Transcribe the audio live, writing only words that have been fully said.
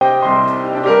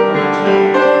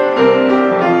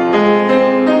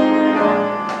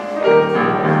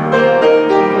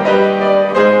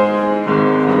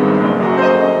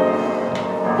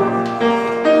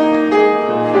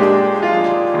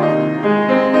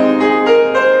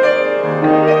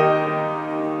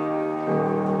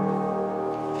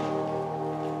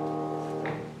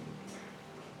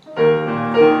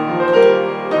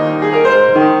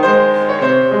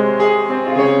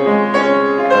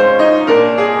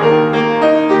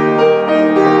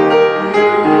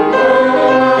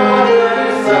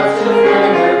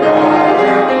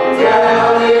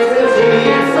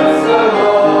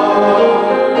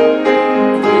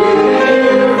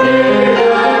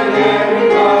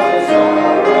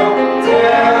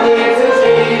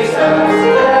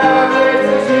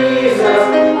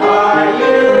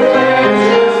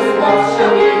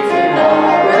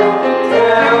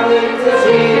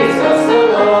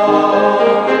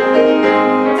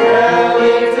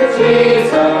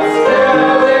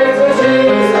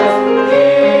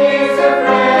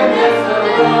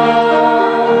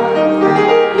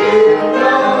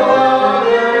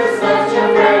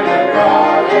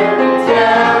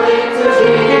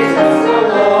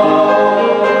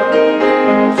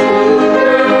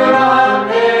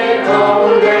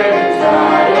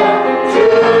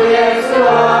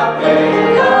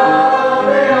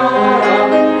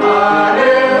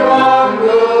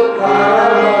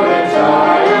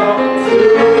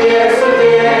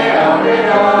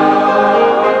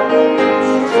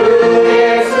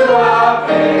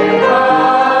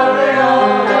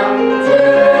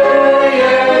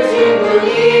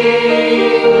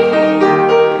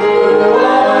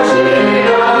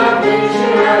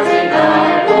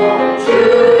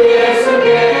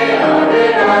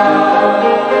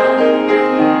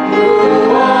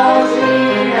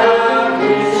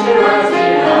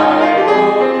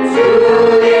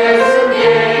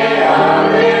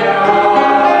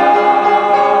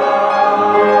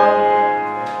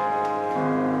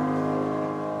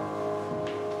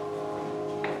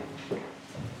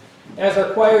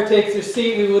choir takes their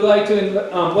seat, we would like to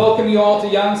welcome you all to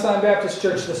Yangsan Baptist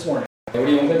Church this morning.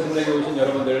 우리 용산침례교회 오신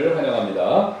여러분들을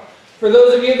환영합니다. For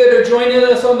those of you that are joining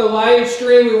us on the live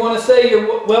stream, we want to say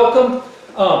you're welcome,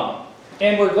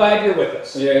 and we're glad you're with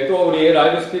us. 예, 또 우리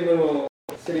라이브 스트리밍으로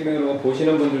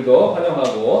보시는 분들도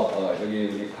환영하고 여기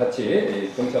우리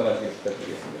같이 동참하시길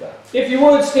부탁드리겠습니다. If you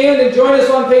would stand and join us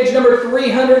on page number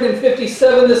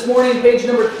 357 this morning, page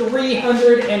number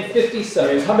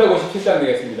 357. 예, 357장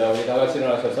되겠습니다. 우리 다 같이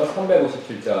일어나셔서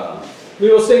 357장. We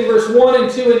will sing verse 1 and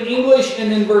 2 in English,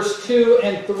 and then verse 2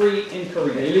 and 3 in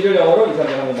Korean. 1, 2절 영어로 2, 3절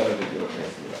한국말로 드리도록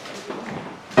하겠습니다.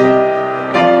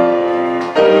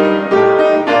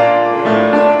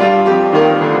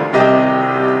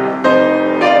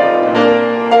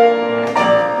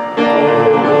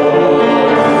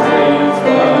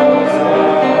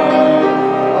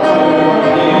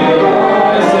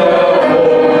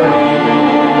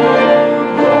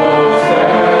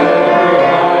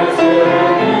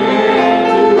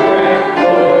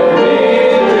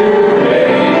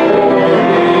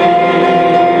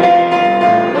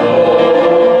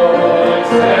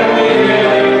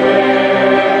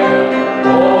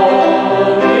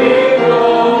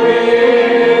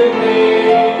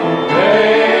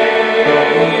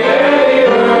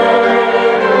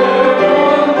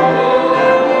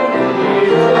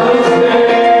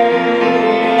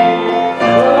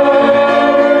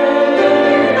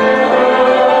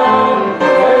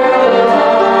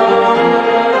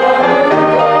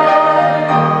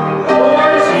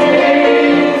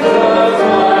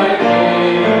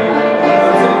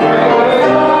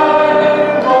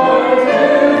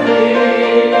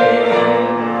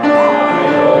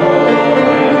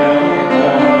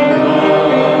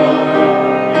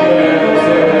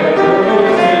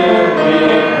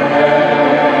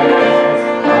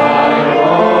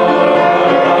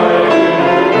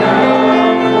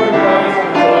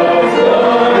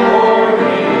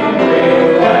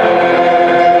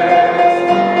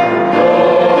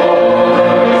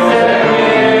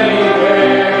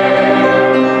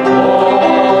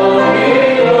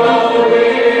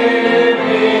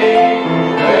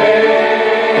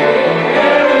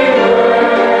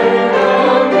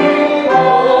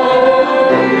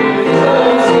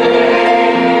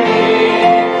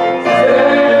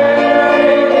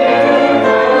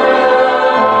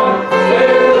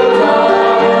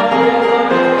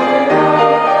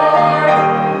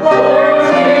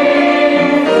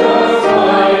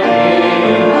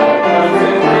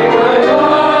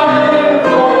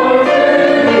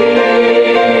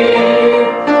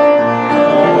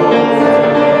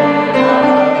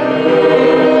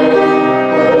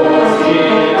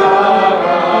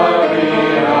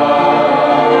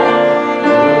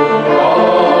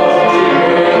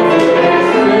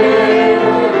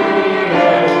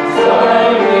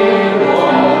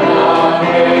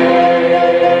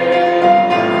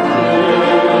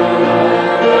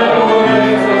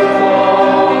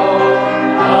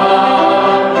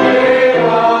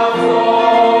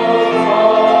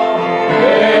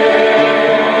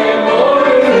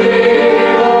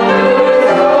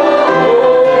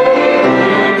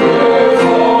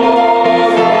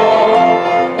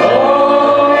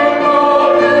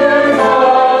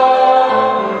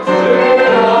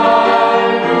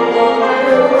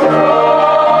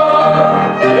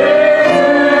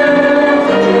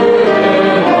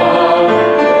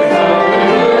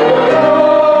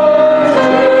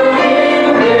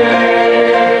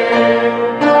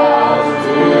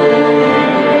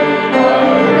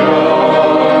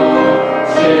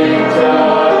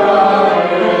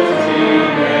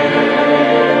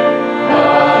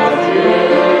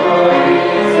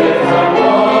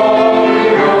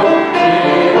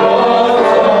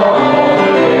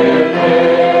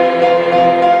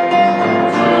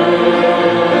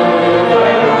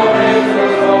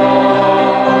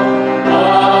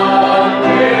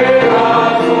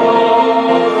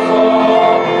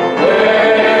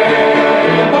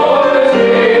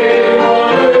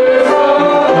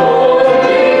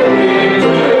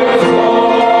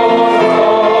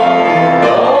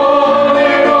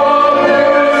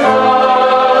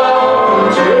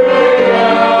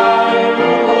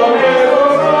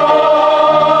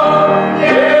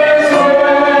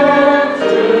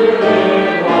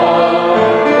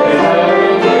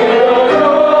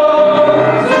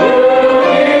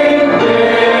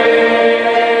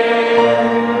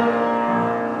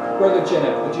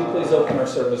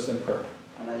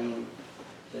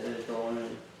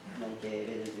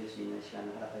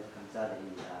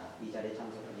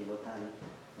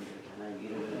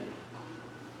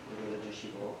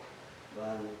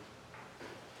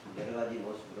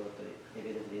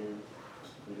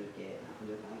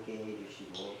 분들과 함께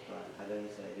해주시고 또한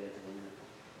가정에서 예배를 드리는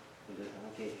분들과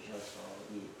함께 해주셔서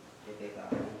이 예배가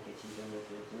함께 진정으로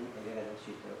드려지는 예배가 될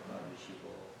수 있도록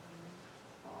도와주시고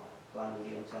또한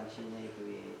우리 용산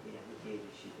심내교회에 함께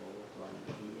해주시고 또한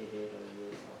이 예배를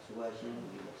위해서 수고하시는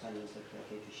우리 목사님들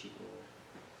기억해 주시고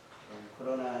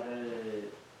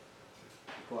코로나를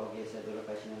극복하기 위해서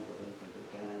노력하시는 모든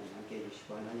분들께 하나님 함께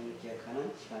해주시고 하나님을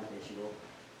기억하는 시간 되시고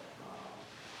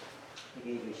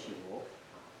하게 해주시고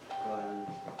또한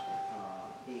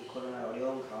이 코로나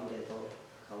어려운 가운데서도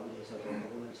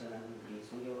복음을 전하는 우리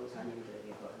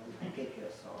선교사님들에게도 하나님 함께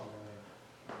주셔서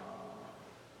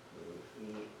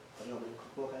이 어려움을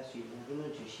극복할 수 있는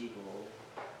힘을 주시고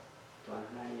또한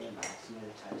하나님의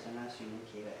말씀을 잘 전할 수 있는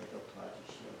기회가 되도록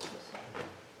도와주시옵소서.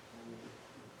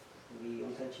 우리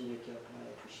용산친을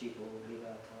기억하여 주시고 우리가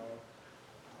더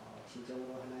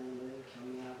진정으로 하나님을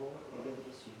경외하고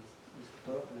예배드릴 수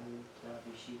있도록 하나님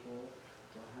도와주시고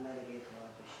또 하나님에게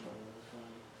도와주시고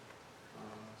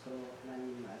서로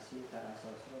하나님 말씀에 따라서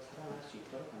서로 사랑할 수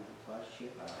있도록 하나님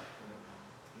도와주시기 바랍니다.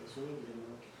 예수님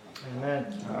이름으로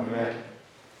기도합니다. 아멘.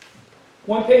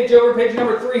 One page over, page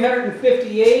number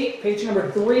 358, page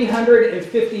number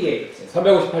 358.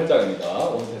 358장입니다.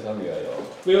 온 세상 위하여.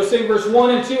 We will sing verse 1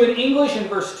 and 2 in English and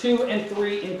verse 2 and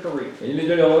 3 in Korean. 1,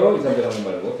 2절 영어로 2, 3절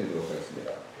한국말로 드리도록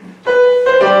하겠습니다.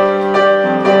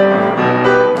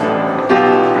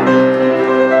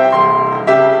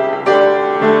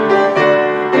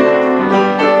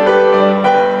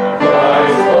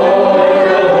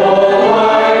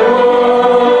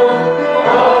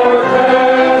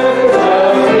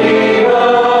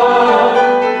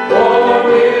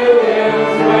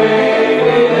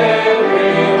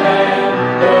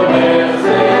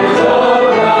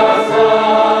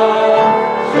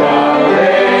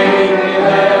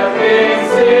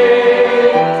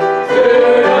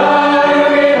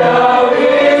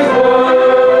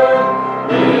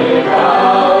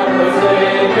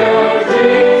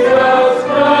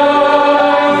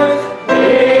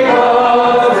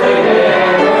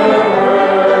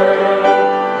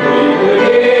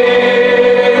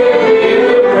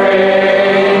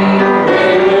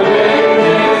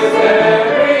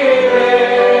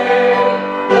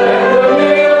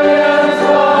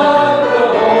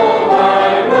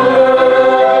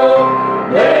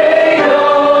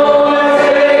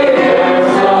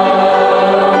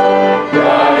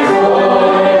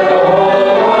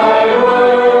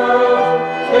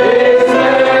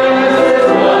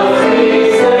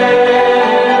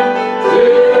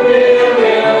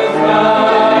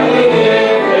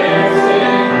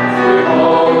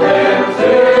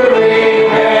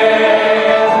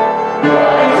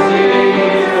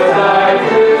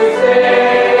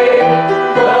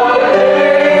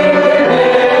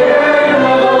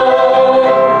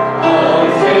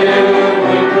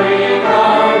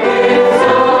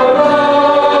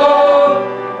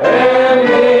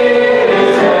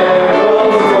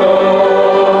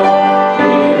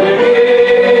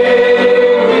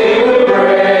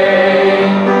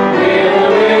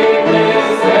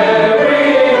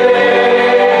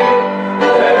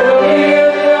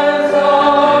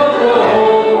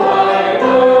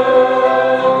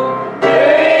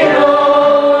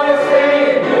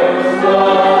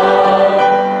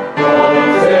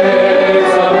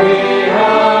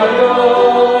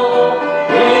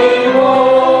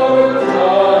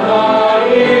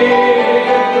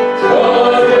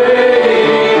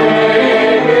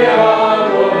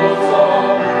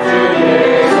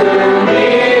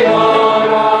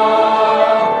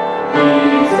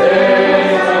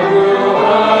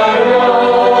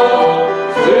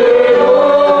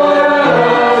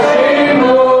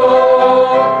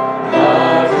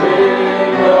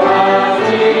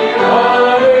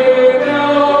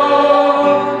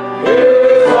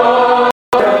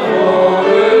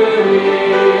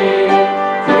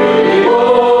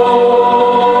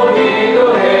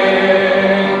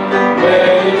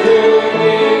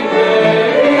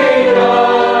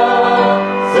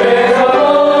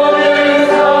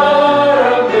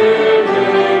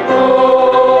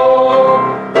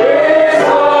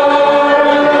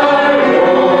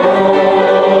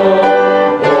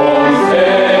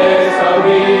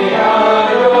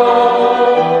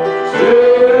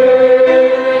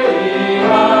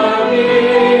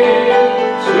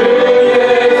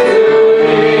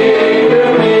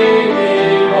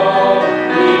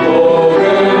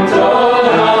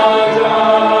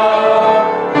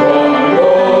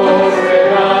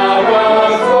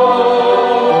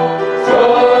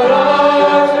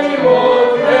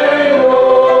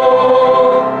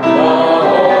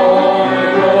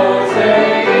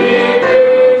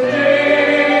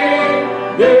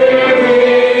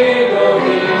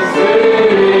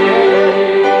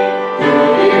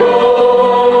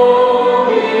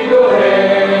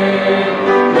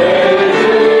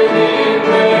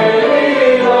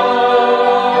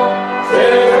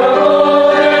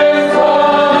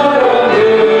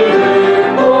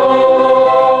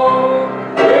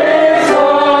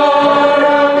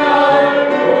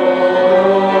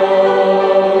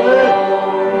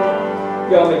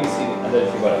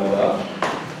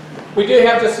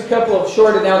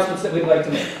 short announcements that we'd like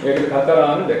to make. 예, 그래서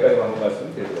간단한 몇 가지 방법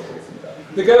말씀드리도록 하겠습니다.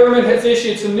 The government has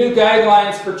issued some new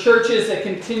guidelines for churches that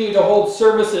continue to hold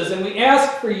services, and we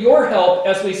ask for your help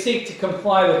as we seek to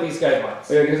comply with these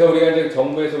guidelines. 예, 그래서 우리가 이제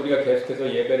정부에서 우리가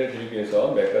계속해서 예배를 드리기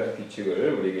위해서 몇 가지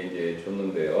규칙을 우리에게 이제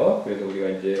줬는데요. 그래서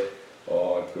우리가 이제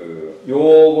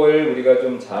요걸 우리가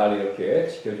좀 잘 이렇게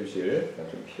지켜주실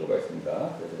좀 필요가 있습니다.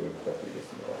 그래서 그걸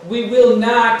부탁드리겠습니다. We will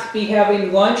not be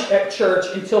having lunch at church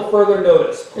until further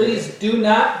notice. Please do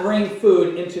not bring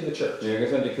food into the church. 예,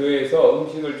 그래서 이제 교회에서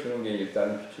음식을 주는 게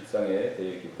일단 규칙상에 되어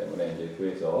있기 때문에 이제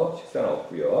교회에서 식사는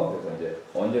없고요. 그래서 이제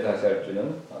언제 다시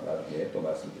할지는 나중에 또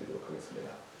말씀드리도록 하겠습니다.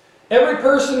 Every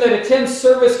person that attends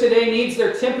service today needs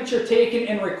their temperature taken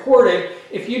and recorded.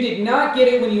 If you did not get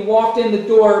it when you walked in the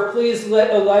door, please let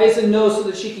Eliza know so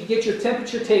that she can get your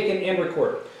temperature taken and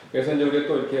recorded. 그래서 이제 우리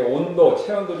또 이렇게 온도,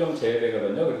 체온도 좀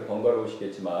재야되거든요. 그래서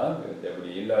번거로우시겠지만 이제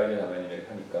우리 일라이자 자매님이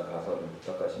하니까 가서 좀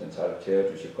부탁하시면 잘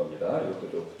재어주실 겁니다. 이것도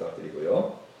좀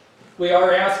부탁드리고요. We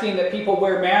are asking that people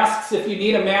wear masks. If you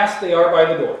need a mask, they are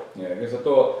by the door. 예, 그래서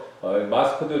또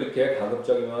마스크도 이렇게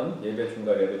가급적이면 예배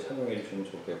중간에도 착용해 주시면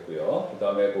좋겠고요. 그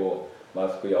다음에 그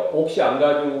마스크 혹시 안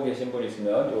가지고 계신 분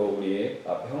있으면 요 우리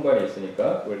앞에 현관에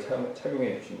있으니까 그걸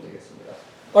착용해 주시면 되겠습니다.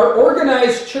 Our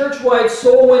organized church-wide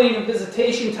soul winning and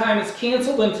visitation time is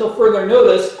canceled until further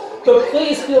notice, but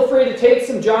please feel free to take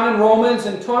some John and Romans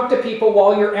and talk to people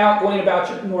while you're out going about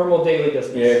your normal daily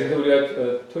business. 예, 그래서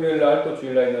우리가 토요일 날 또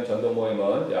주일 날 있는 전도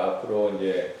모임은 이제 앞으로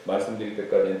이제 말씀드릴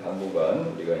때까지는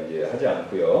당분간 우리가 이제 하지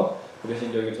않고요. 그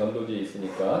대신 여기 전도지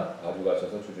있으니까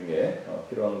가져가셔서 주중에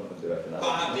필요한 분들한테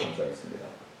나눠주시면 감사하겠습니다.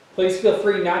 Please feel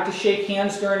free not to shake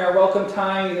hands during our welcome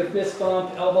time, either fist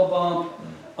bump, elbow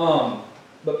bump.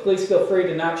 But please feel free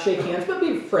to not shake hands, but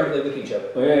be friendly with each other.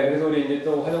 네, 그래서 우리 이제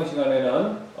또 활용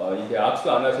시간에는 이렇게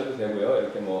악수 안 하셔도 되고요.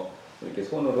 이렇게 이렇게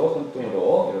손으로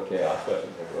손등으로 이렇게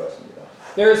악수하시면 될 것 같습니다.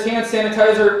 There is hand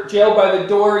sanitizer gel by the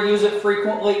door. Use it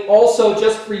frequently. Also,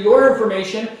 just for your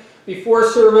information, before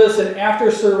service and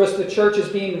after service, the church is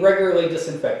being regularly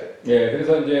disinfected. 네,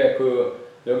 그래서 이제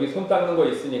여기 손 닦는 거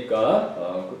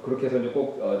있으니까 그렇게 해서 이제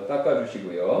꼭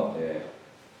닦아주시고요. 예.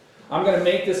 I'm going to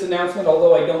make this announcement,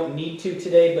 although I don't need to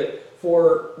today, but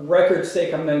for record's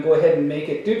sake, I'm going to go ahead and make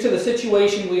it. Due to the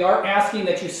situation, we are asking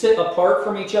that you sit apart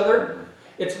from each other.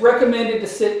 It's recommended to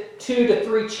sit 2 to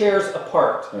 3 chairs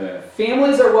apart. 네.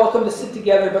 Families are welcome to sit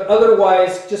together, but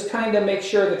otherwise, just kind of make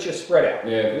sure that you're spread out.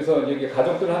 예, 그래서 이제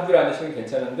가족들 한 줄 앉으시면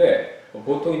괜찮은데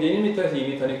보통 이제 1m에서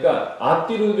 2m니까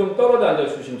앞뒤로 좀 떨어져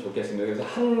앉아주시면 좋겠습니다. 그래서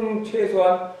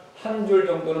최소한 한 줄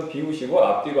정도는 비우시고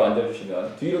앞뒤로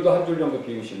앉아주시면 뒤로도 한 줄 정도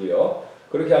비우시고요.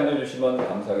 그렇게 앉아주시면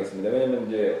감사하겠습니다. 왜냐면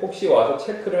이제 혹시 와서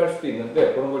체크를 할 수도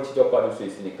있는데 그런 걸 지적받을 수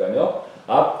있으니까요.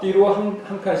 앞뒤로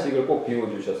한 칸씩을 꼭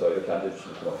비워주셔서 이렇게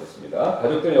앉아주시면 고맙겠습니다.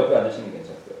 가족들 옆에 앉으시면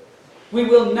괜찮고요. We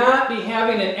will not be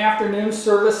having an afternoon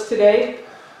service today.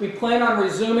 We plan on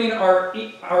resuming our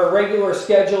regular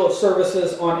schedule of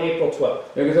services on April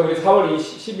 12th. 여기서 우리 4월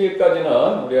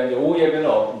 10일까지는 우리가 이제 오후 예배는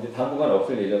이제 당분간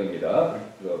없을 예정입니다.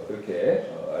 그렇게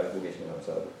알고 계시면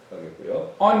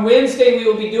감사하겠고요. On Wednesday, we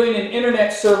will be doing an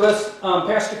internet service.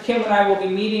 Pastor Kim and I will be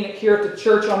meeting here at the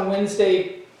church on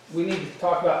Wednesday. We need to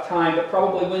talk about time, but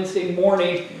probably Wednesday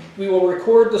morning. We will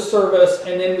record the service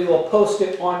and then we will post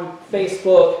it on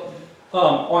Facebook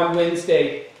on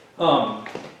Wednesday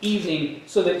evening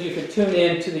so that you could tune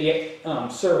in to the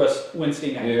service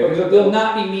Wednesday night. 예, But we'll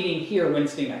not be meeting here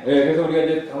Wednesday night. 네, 그래서 우리가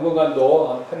이제 당분간도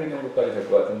한 8일 정도까지 될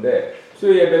것 같은데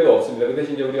수요 예배도 없습니다. 그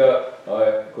대신 이제 우리가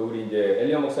우리 이제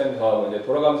엘리야 목사님 저하고 이제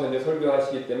돌아가면서 이제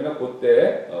설교하시기 때문에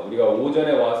그때 우리가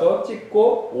오전에 와서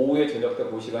찍고 오후에 저녁 때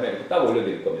그 시간에 이렇게 딱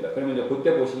올려드릴 겁니다. 그러면 이제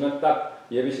그때 보시면 딱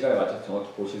예배 시간에 맞춰서 정확히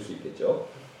보실 수 있겠죠.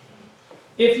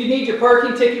 If you need your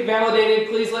parking ticket validated,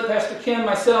 please let Pastor Kim,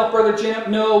 myself, Brother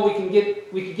Jim know. We can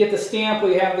get the stamp.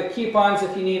 We have the coupons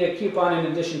if you need a coupon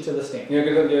in addition to the stamp. 예,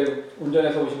 그래서 이제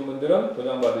운전해서 오신 분들은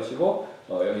도장 받으시고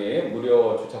여기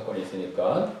무료 주차권이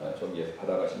있으니까 저기에서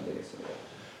받아가시면 되겠습니다.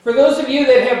 For those of you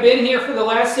that have been here for the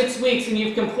last 6 weeks and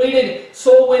you've completed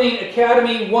Soul Winning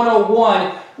Academy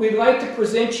 101, we'd like to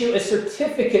present you a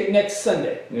certificate next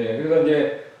Sunday. 예, 그래서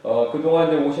이제 그동안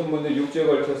이제 오신 분들 6주에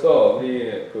걸쳐서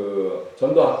우리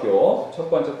전도학교 첫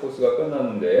번째 코스가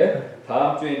끝났는데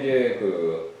다음 주에 이제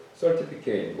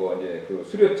certificate 이제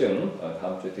수료증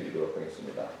다음 주에 드리도록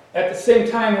하겠습니다. At the same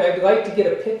time, I'd like to get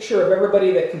a picture of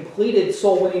everybody that completed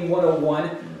Soul Winning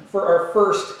 101 for our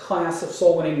first class of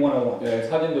Soul Winning 101. 예,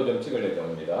 사진도 좀 찍을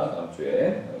예정입니다. 다음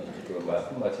주에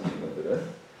말씀 마치신 분들은.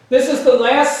 This is the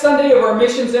last Sunday of our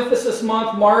Missions Emphasis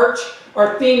Month, March.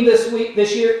 Our theme this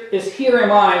year is Here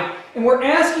Am I. And we're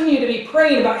asking you to be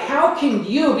praying about how can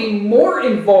you be more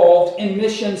involved in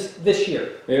missions this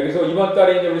year. 네, 그래서 이번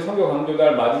달에 이제 우리 선교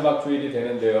강조달 마지막 주일이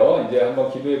되는데요. 이제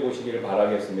한번 기도해 보시기를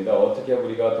바라겠습니다. 어떻게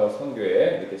우리가 더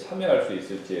선교에 이렇게 참여할 수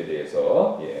있을지에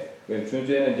대해서.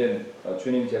 주제는 이제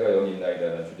주님 제가 여기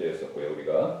있나이다라는 주제였었고요,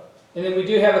 우리가. And then we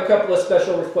do have a couple of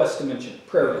special requests to mention,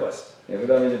 prayer requests.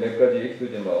 그다음에 이제 몇 가지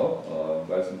기도 제목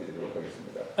말씀드리도록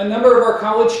하겠습니다. A number of our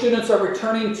college students are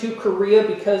returning to Korea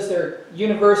because their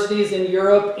universities in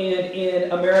Europe and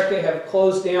in America have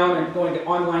closed down and going to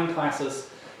online classes.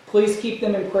 Please keep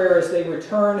them in prayer as they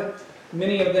return.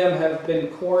 Many of them have been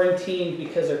quarantined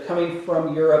because they're coming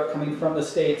from Europe, coming from the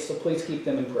States, so please keep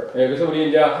them in prayer. 네, 그래서 우리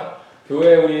이제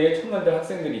교회 우리 청년들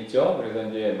학생들 있죠. 그래서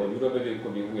이제 뭐 유럽에도 있고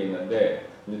미국에 있는데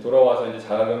이제 돌아와서 이제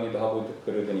자가격리도 하고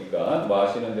그러니까 뭐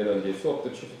아시는 대로 이제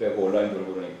수업도 취소되고 온라인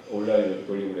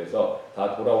돌리고 그래서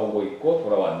다 돌아오고 있고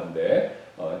돌아왔는데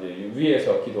이제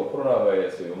위에서 기도 코로나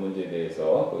바이러스 이 문제에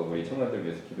대해서 우리 청년들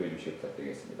위해서 기도해 주시기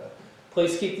부탁드리겠습니다.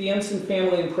 Please keep the Emson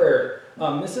family in prayer.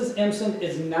 Mrs. Emson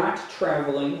is not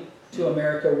traveling to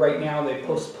America right now. They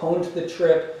postponed the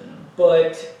trip,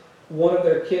 but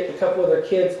a couple of their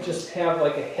kids just have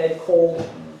like a head cold.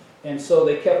 And so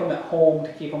they kept them at home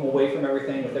to keep them away from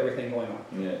everything with everything going on.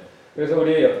 네. 그래서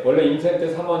우리 원래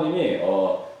임센트 사모님이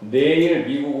내일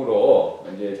미국으로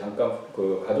이제 잠깐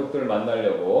그 가족들을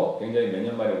만나려고 굉장히 몇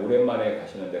년 만에 오랜만에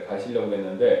가시려고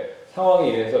했는데 상황이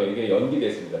이래서 이게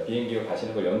연기됐습니다. 비행기로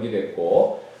가시는 걸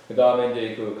연기됐고 그 다음에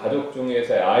이제 그 가족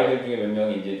중에서 아이들 중에 몇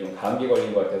명이 이제 좀 감기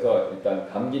걸린 것 같아서 일단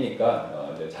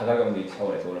감기니까 이제 자가격리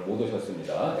차원에서 오늘 못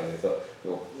오셨습니다. 네, 그래서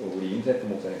우리 임센트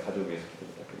목사님 가족 위해서 기도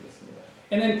부탁드리겠습니다.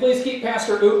 And then please keep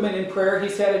Pastor Ootman in prayer.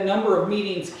 He's had a number of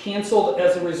meetings canceled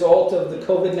as a result of the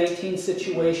COVID-19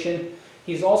 situation.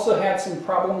 He's also had some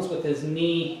problems with his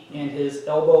knee and his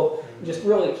elbow. Just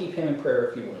really keep him in prayer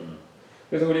if you would.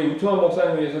 그래서 우리 우투만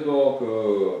목사님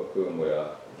위해서도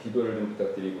기도를 좀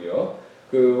부탁드리고요.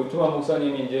 그 우투만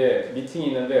목사님이 이제 미팅이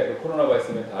있는데 그 코로나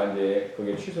바이러스는 다 이제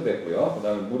그게 취소됐고요.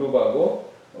 그다음에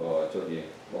무릎하고 어떻게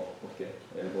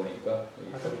엘보니까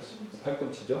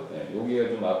팔꿈치죠. 네, 여기가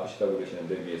좀 아프시다고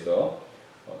그러시는데 위해서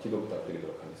기도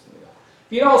부탁드리도록 하겠습니다.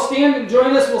 If you'd all stand and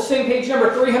join us, we'll sing page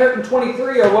number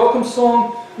 323, our welcome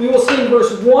song. We will sing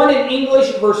verse 1 in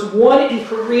English, verse 1 in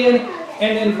Korean,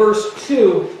 and then verse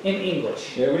 2 in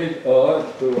English. 네, 우리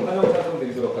그 환영 찬송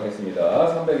드리도록 하겠습니다.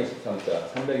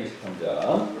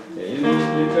 323장. 네,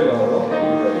 1절 영어로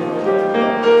인사드립니다.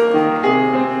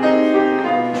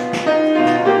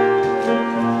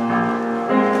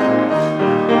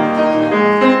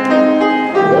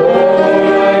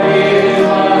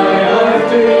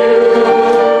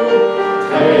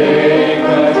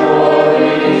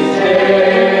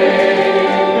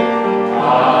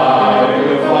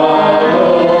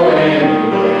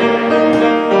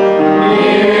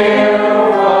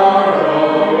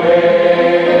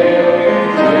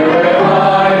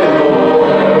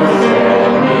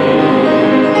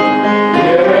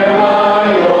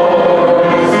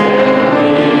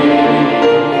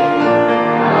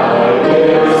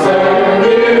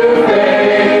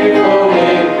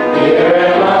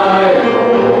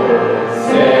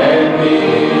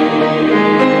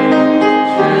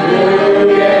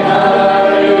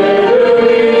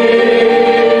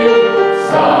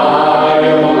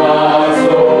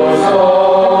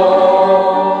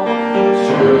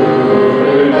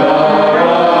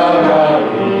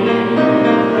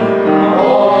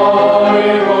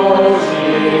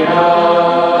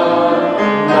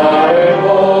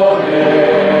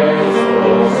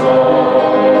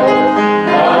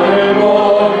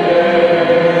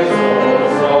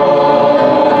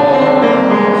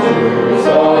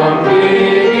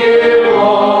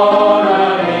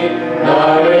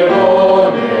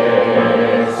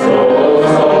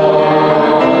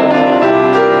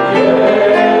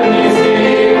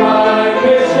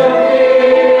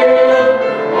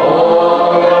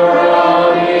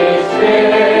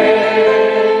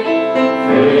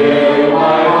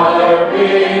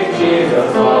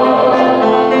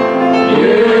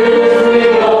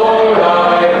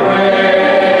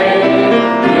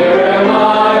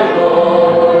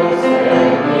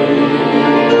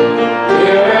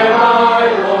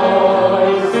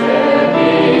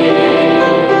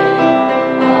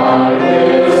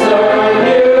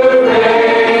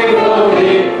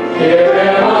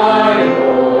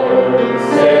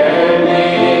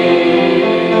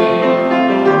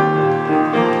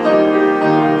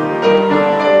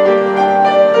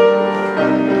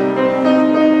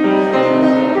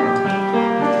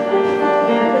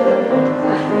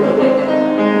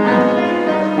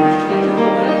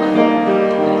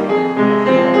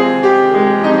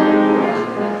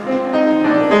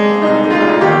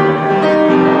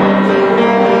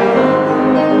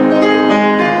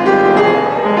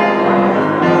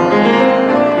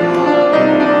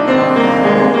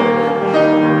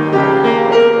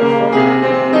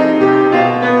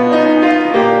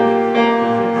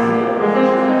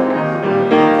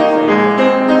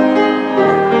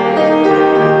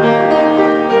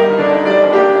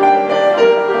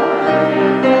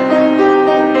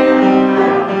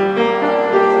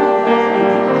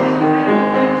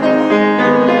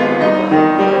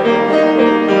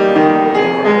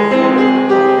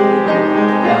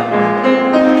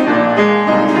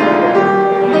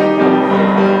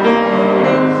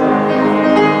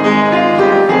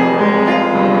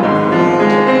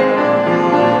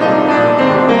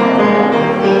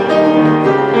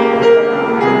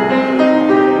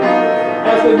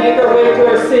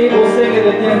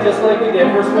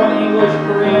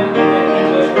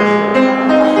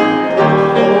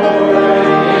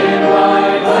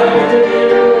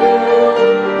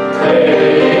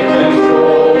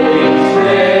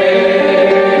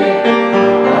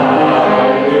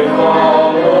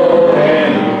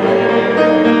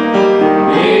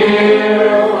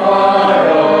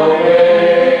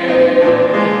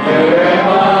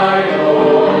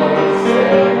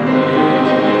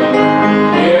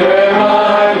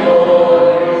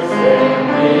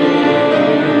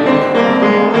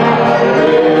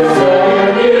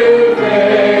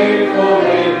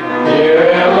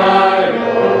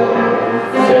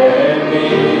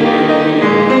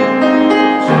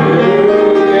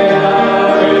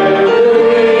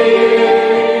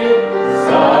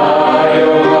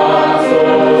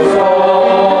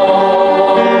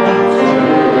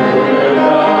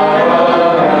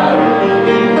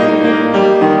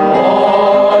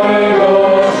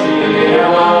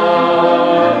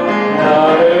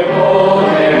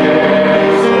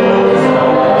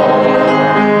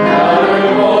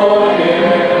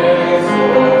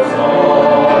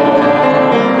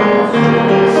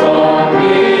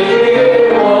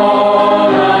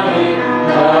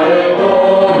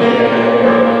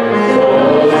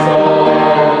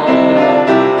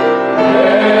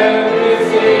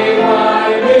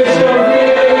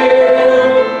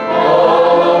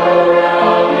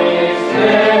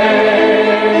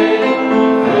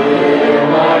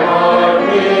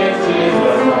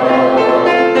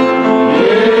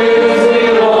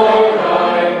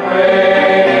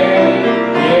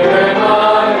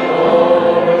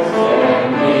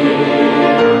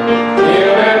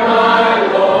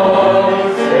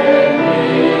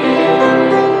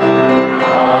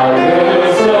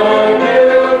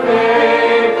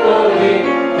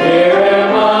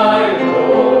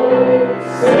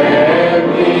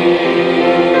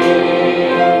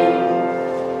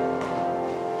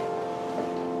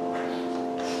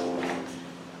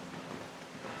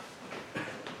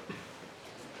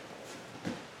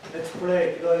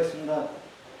 렛츠플레이 기도하겠습니다.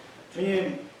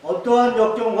 주님, 어떠한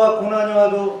역경과 고난이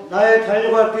와도 나의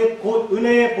달려갈 길 곧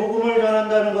은혜의 복음을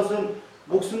전한다는 것은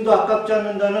목숨도 아깝지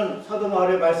않는다는 사도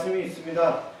바울의 말씀이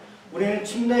있습니다. 우리는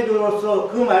침례교로서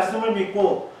그 말씀을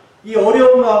믿고 이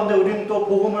어려운 가운데 우리는 또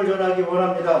복음을 전하기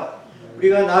원합니다.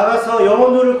 우리가 나가서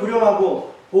영혼들을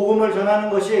구령하고 복음을 전하는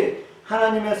것이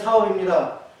하나님의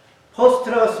사업입니다.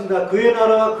 퍼스트라 같습니다. 그의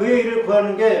나라와 그의 일을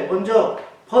구하는 게 먼저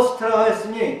퍼스트라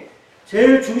했으니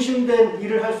제일 중심된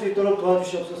일을 할 수 있도록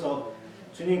도와주시옵소서.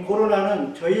 주님,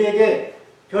 코로나는 저희에게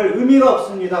별 의미가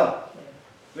없습니다.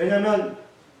 왜냐하면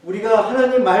우리가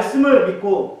하나님 말씀을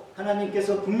믿고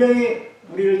하나님께서 분명히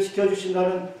우리를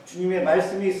지켜주신다는 주님의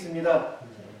말씀이 있습니다.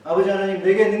 아버지 하나님,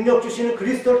 내게 능력 주시는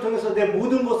그리스도를 통해서 내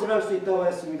모든 것을 할 수 있다고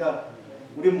했습니다.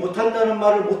 우리 못한다는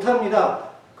말을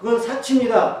못합니다. 그건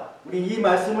사치입니다. 우리 이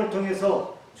말씀을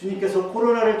통해서 주님께서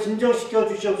코로나를 진정시켜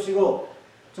주시옵시고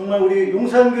정말 우리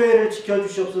용산교회를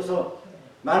지켜주시옵소서.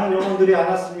 많은 영혼들이 안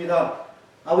왔습니다.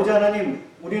 아버지 하나님,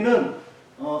 우리는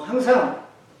항상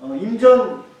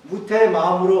임전무태의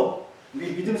마음으로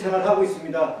우리 믿음 생활하고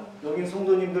있습니다. 여긴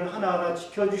성도님들 하나하나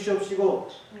지켜주시옵시고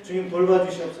주님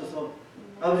돌봐주시옵소서.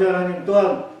 아버지 하나님,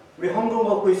 또한 우리 헌금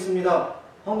걷고 있습니다.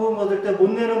 헌금 거둘 때 못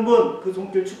내는 분 그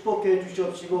손길 축복해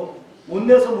주시옵시고, 못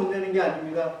내서 못 내는 게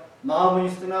아닙니다. 마음은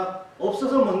있으나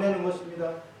없어서 못 내는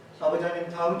것입니다. 아버지 하나님,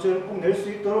 다음 주에는 꼭 낼 수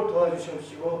있도록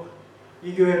도와주시옵시고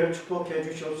이 교회를 축복해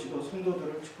주시옵시고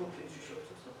성도들을 축복해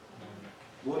주시옵소서.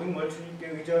 모든 걸 주님께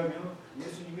의지하며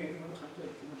예수님의 이름으로 간절히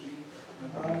기도드립니다.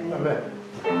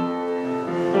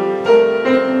 아멘.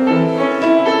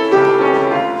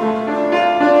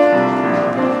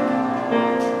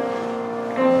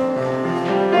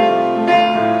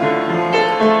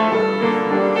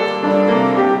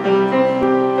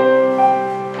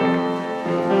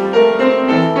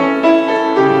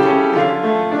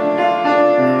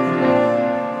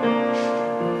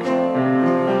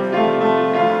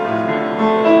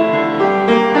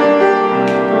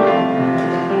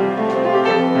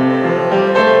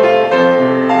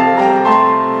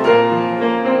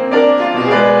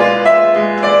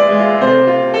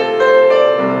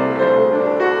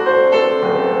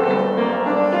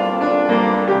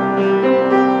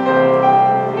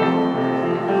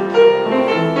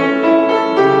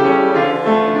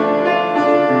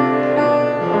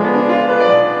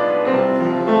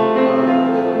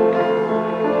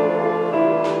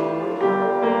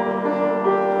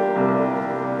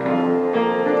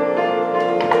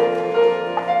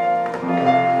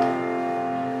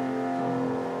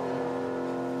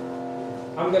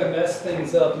 I'm going to mess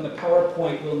things up and the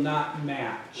PowerPoint will not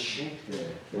match.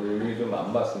 우리 좀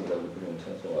안 맞습니다. 우리 부르는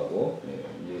찬송하고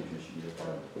이해해 주시기를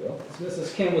바라고요. As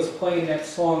Mrs. Kim was playing that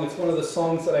song, it's one of the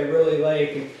songs that I really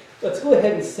like. And let's go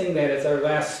ahead and sing that as our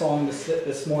last song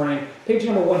this morning. Page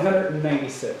number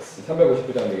 196.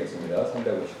 359장 되겠습니다.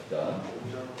 359장.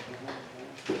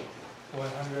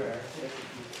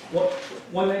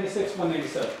 196,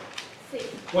 197.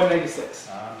 196.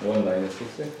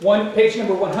 196. Page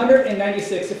number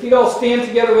 196. If you all stand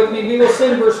together with me, we will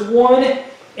sing verse 1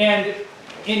 and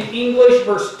in English,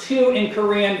 verse 2 in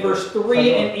Korean, verse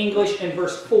 3 in English, and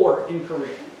verse 4 in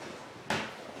Korean.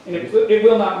 And it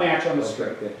will not match on the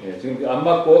screen. 예, 지금 안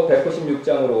맞고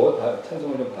 196장으로 다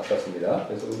찬송을 좀 바꿨습니다.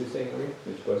 그래서 우리 saying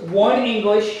which verse? 1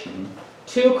 English,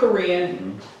 2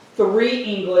 Korean, 3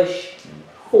 English,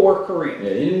 4 Korean.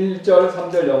 예, 1절,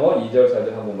 3절 영어, 2절,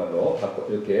 4절 한국말로 바꿔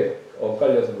이렇게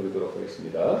엇갈려서 부르도록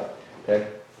하겠습니다.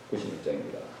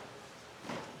 196장입니다.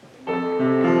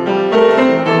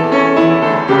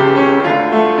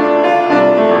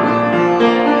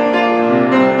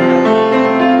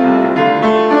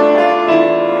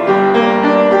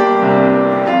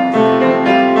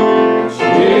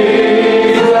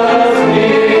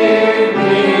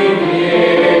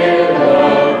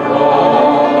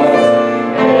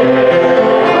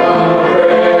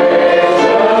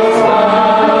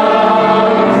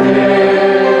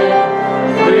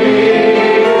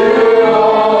 Free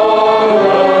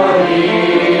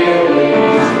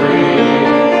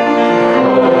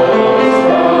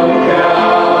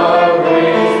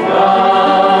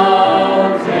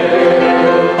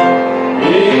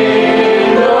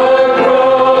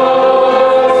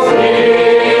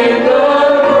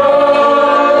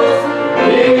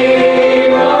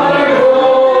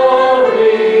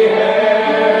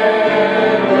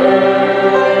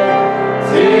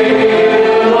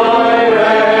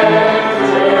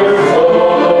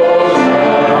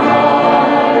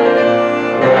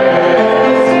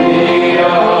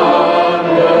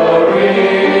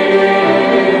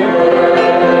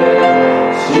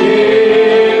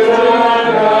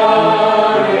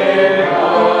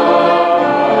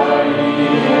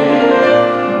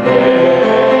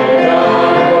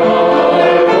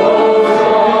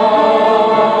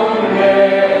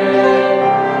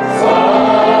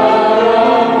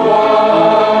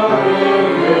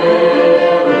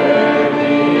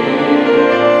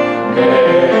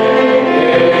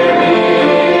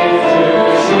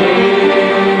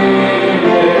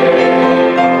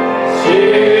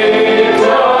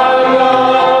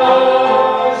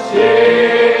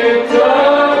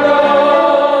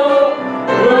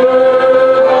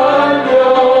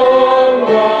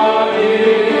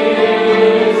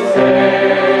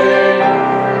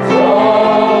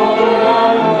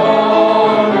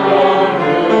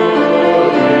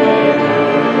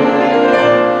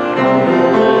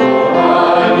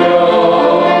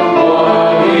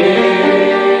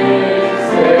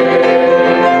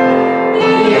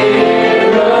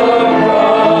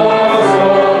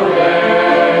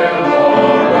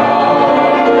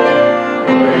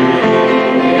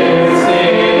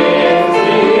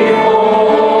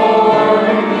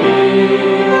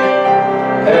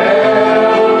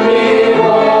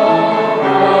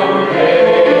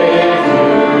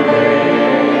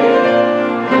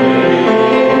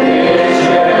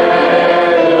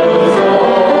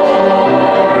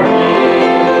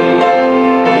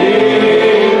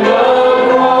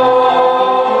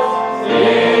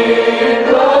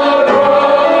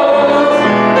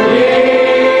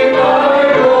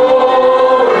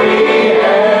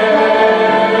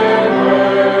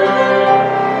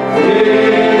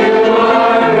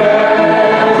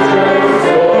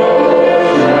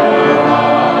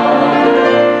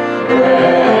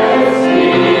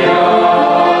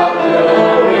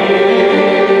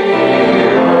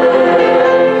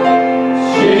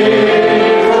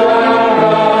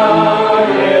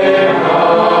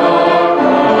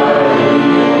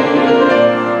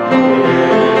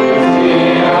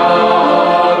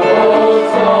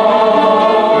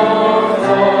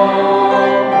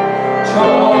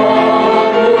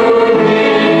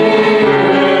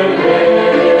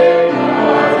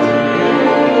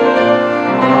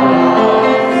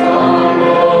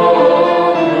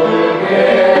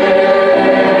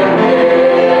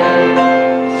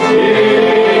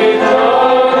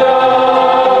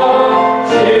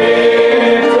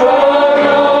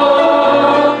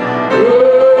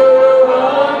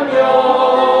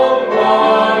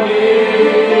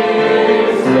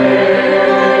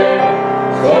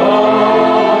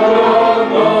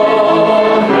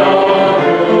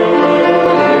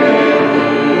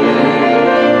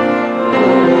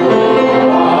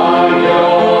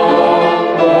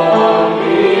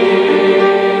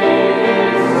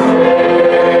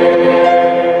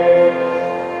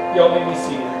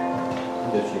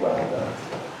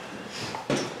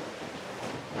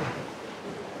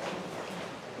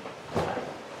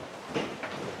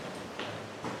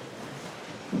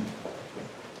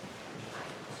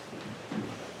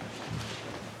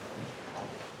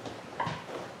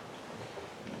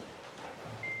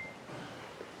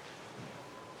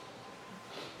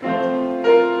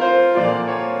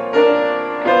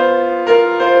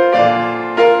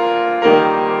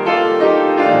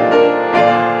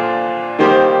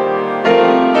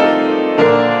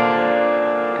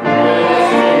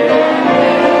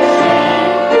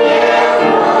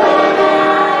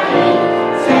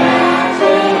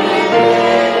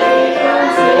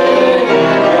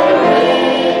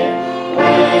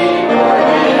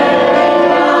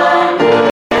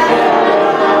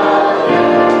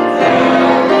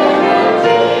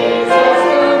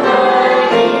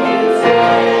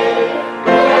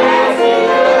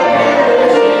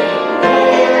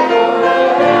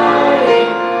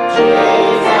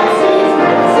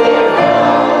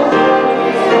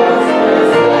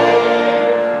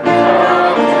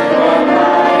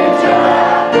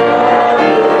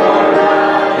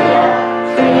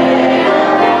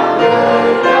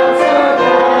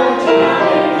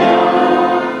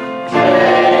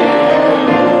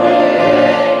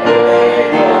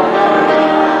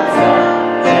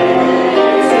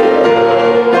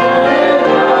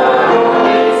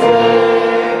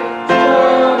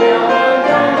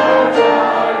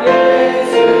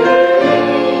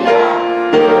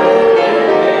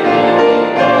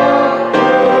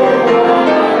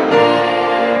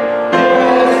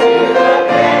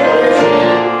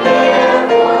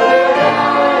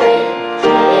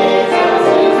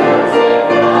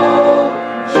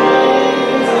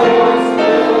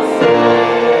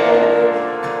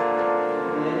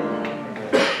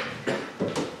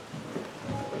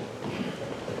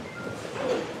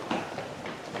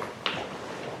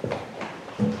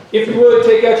If you would,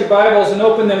 take out your Bibles and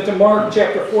open them to Mark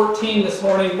chapter 14 this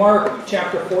morning. Mark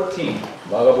chapter 14.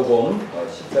 마가복음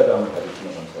 14장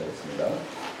가주시면 감사하겠습니다.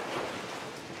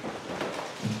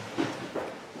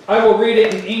 I will read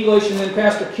it in English and then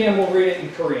Pastor Kim will read it in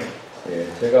Korean. 예,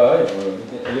 제가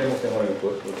일일 목생활을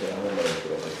읽고 또 제가 한국말을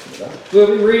읽도록 하겠습니다. We'll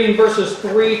be reading verses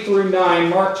 3 through 9.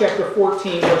 Mark chapter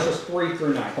 14, verses 3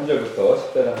 through 9. 3절부터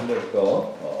 14장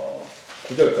 3절부터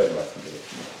 9절까지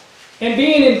말씀드리겠습니다. And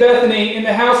being in Bethany, in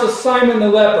the house of Simon the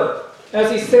leper, as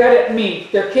he sat at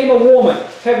meat, there came a woman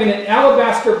having an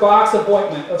alabaster box of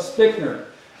ointment of spikenard,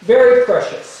 very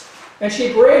precious. And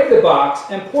she brake the box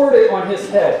and poured it on his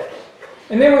head.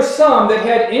 And there were some that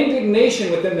had indignation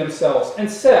within themselves, and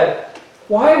said,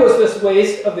 Why was this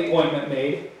waste of the ointment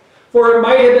made? For it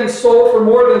might have been sold for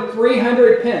more than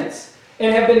 300 pence,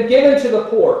 and have been given to the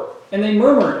poor. And they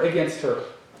murmured against her.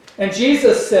 And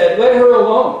Jesus said, Let her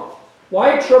alone.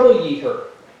 Why trouble ye her?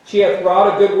 She hath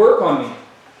wrought a good work on me.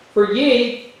 For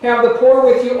ye have the poor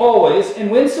with you always, and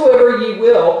whensoever ye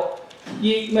will,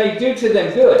 ye may do to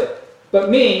them good. But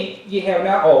me ye have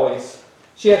not always.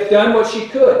 She hath done what she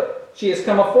could. She has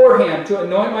come aforehand to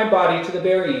anoint my body to the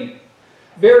burying.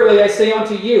 Verily I say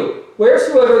unto you,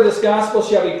 wheresoever this gospel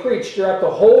shall be preached throughout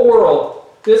the whole world,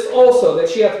 this also that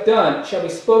she hath done shall be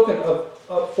spoken of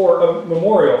for a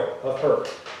memorial of her.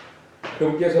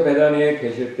 그분께서 베다니에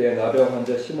계실 때 나병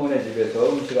환자 시몬의 집에서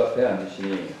음식 앞에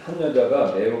앉으시니 한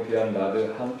여자가 매우 귀한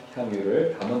나드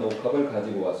향유를 담은 옥합을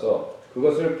가지고 와서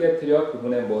그것을 깨뜨려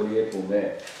그분의 머리에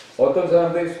부음에 어떤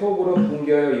사람들이 속으로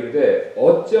분개하여 이르되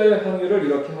어찌하여 향유를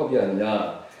이렇게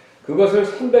허비하느냐 그것을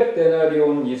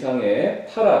 300데나리온 이상에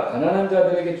팔아 가난한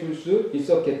자들에게 줄 수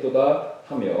있었겠도다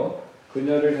하며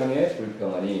그녀를 향해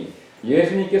불평하니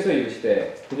예수님께서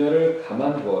이르시되 그녀를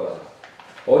가만두어라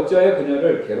어찌하여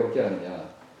그녀를 괴롭게 하느냐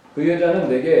그 여자는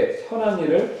내게 선한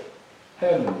일을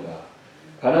하였느니라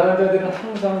가난한 자들은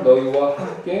항상 너희와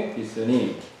함께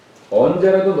있으니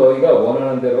언제라도 너희가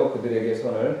원하는 대로 그들에게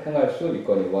선을 행할 수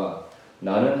있거니와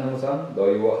나는 항상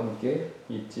너희와 함께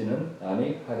있지는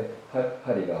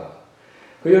아니하리라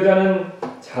그 여자는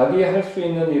자기 할 수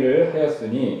있는 일을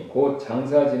하였으니 곧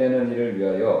장사 지내는 일을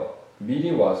위하여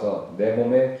미리 와서 내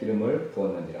몸에 기름을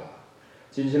부었느니라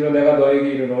진실로 내가 너에게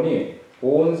이르노니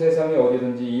온 세상에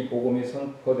어디든지 이 복음이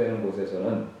선포되는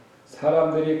곳에서는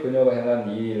사람들이 그녀가 행한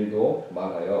이 일도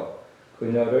말하여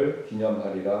그녀를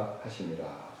기념하리라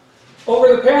하시니라.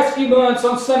 Over the past few months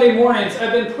on Sunday mornings,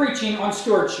 I've been preaching on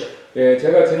stewardship. 예,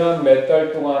 제가 지난 몇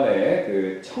달 동안에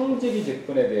그 청지기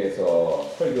직분에 대해서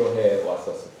설교해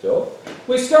왔었죠.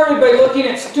 We started by looking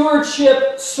at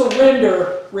stewardship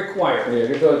surrender required. 예,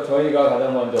 그래서 저희가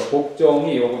가장 먼저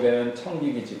복종이 요구되는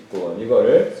청지기 직분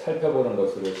이거를 살펴보는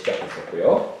것으로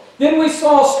시작했었고요. Then we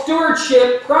saw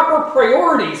stewardship, proper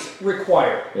priorities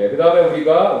required. 예, 그 다음에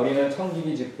우리는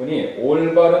청지기 직분이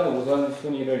올바른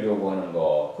우선순위를 요구하는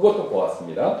것, 그것도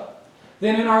보았습니다.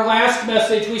 Then in our last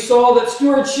message, we saw that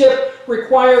stewardship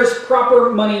requires proper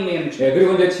money management. 예,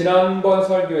 그리고 이제 지난번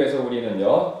설교에서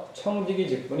우리는요, 청지기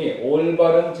직분이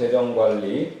올바른 재정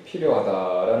관리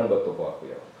필요하다라는 것도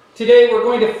보았고요. Today we're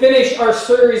going to finish our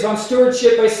series on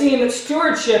stewardship by seeing that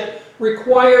stewardship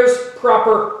requires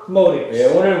proper motives. 예,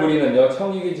 오늘 우리는요,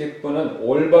 청지기 직분은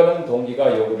올바른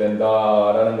동기가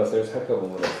요구된다라는 것을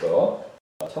살펴봄으로써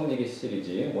청지기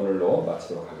시리즈 오늘로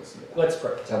마치도록 하겠습니다. Let's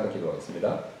pray. 잠깐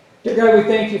기도하겠습니다. Dear God, we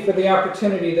thank you for the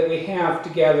opportunity that we have to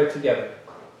gather together.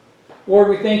 Lord,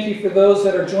 we thank you for those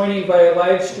that are joining via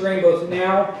live stream both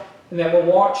now and that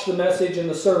will watch the message and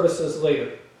the services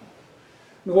later.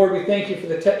 Lord, we thank you for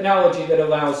the technology that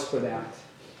allows for that.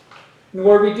 And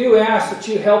Lord, we do ask that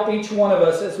you help each one of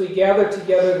us as we gather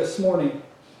together this morning.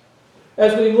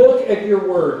 As we look at your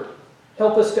word,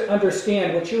 help us to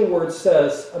understand what your word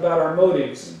says about our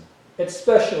motives,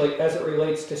 especially as it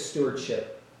relates to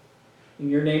stewardship. In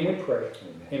your name we pray.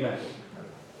 Amen.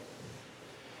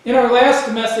 In our last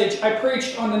message, I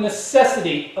preached on the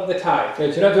necessity of the tithe.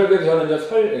 네, 지난 설교에서 저는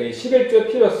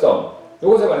 11조의 필요성,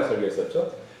 이것에 관해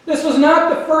설교했었죠. This was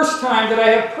not the first time that I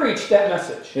have preached that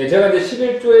message. 네, 제가 이제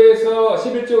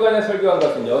 11조간의 설교한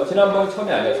것은요, 지난번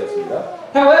처음에 아니었었습니다.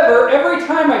 However, every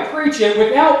time I preach it,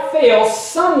 without fail,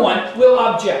 someone will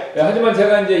object. 네, 하지만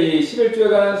제가 이제 이 11조에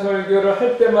관한 설교를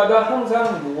할 때마다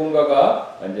항상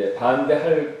누군가가 이제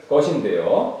반대할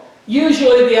것인데요.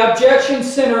 Usually the objection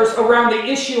centers around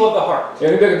the issue of the heart.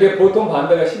 예, 근데 이제 보통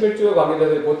반대가 11조에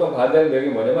관계돼서 보통 반대하는 내용이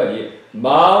뭐냐면 이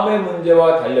마음의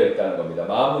문제와 달려 있다는 겁니다.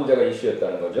 마음 문제가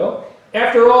이슈였다는 거죠.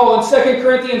 After all, in 2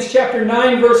 Corinthians chapter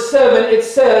 9 verse 7, it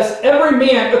says, "Every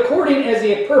man according as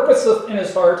he purposeth in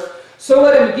his heart, so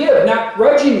let him give, not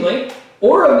grudgingly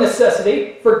or of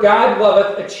necessity, for God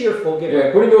loveth a cheerful giver."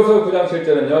 예, 고린도서 9장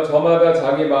 7절은요. 저마다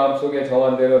자기 마음속에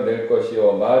정한 대로 낼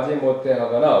것이요 마지 못해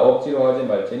하거나 억지로 하지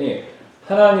말지니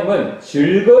하나님은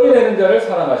즐거이 내는 자를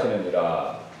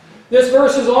사랑하시느니라. This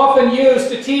verse is often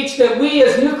used to teach that we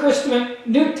as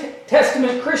New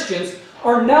Testament Christians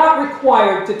are not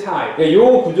required to tithe. 이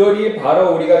구절이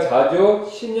바로 우리가 자주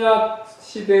신약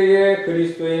시대의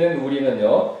그리스도인은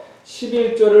우리는요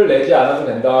 11조를 내지 않아도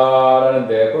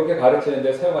된다라는데 그렇게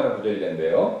가르치는데 사용하는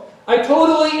구절인데요. I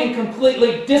totally and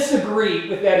completely disagree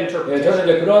with that 예, interpretation. 저는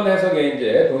이제 그런 해석에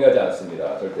이제 동의하지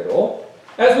않습니다. 절대로.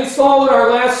 As we saw in our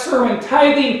last sermon,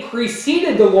 tithing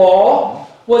preceded the law,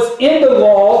 was in the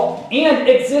law, and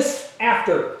exists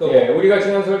after the law. 예, 우리가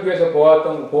지난 설교에서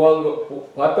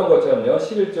봤던 것처럼요,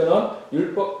 11조는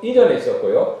율법 이전에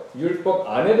있었고요, 율법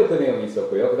안에도 그 내용이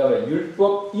있었고요, 그 다음에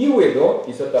율법 이후에도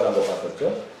있었다는 거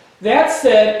봤었죠. That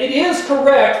said, it is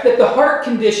correct that the heart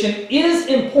condition is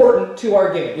important to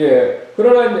our giving. 예,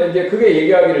 그러나 이제 그게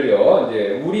얘기하기를요,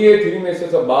 이제 우리의 드림에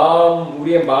있어서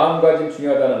우리의 마음가짐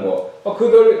중요하다는 거,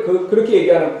 그렇게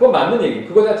얘기하는 그거 맞는 얘기,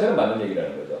 그거 자체는 맞는 얘기라는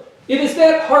거죠. It is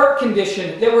that heart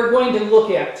condition that we're going to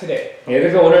look at today. 예,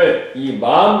 그래서 오늘 이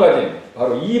마음가짐,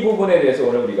 바로 이 부분에 대해서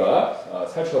오늘 우리가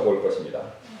살펴볼 것입니다.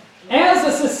 As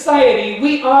a society,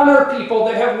 we honor people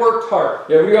that have worked hard.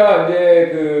 예, 우리가 이제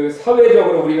그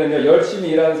사회적으로 우리는요 열심히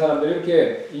일하는 사람들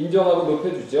이렇게 인정하고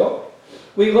높여주죠.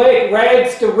 We like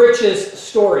rags to riches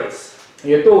stories.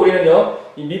 예, 또 우리는요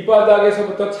이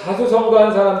밑바닥에서부터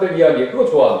자수성가한 사람들 이야기 그거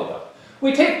좋아합니다.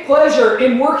 We take pleasure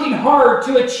in working hard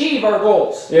to achieve our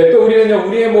goals. 예, 또 우리는요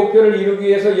우리의 목표를 이루기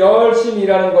위해서 열심히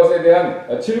일하는 것에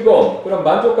대한 즐거움, 그런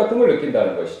만족 같은 걸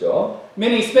느낀다는 것이죠.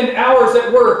 Many spend hours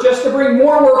at work just to bring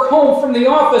more work home from the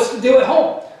office to do at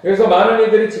home. 그래서 많은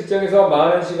이들이 직장에서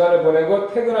많은 시간을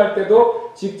보내고 퇴근할 때도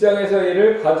직장에서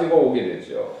일을 가지고 오게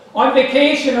되죠. On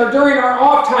vacation or during our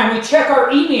off time, we check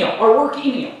our email, our work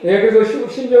email. 예, 그래서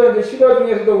심지어 이제 휴가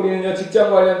중에서도 우리는요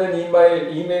직장 관련된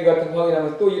이메일 같은 거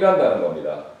확인하면서 또 일한다는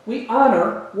겁니다. We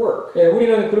honor work. 예,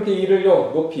 우리는 그렇게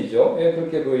일을요 높이죠. 예,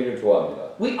 그렇게 그 일을 좋아합니다.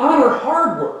 We honor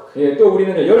hard work. 예, 또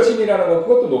우리는 열심히 일하는 거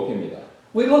그것도 높입니다.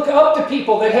 We look up to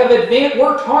people that have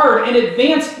worked hard and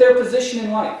advanced their position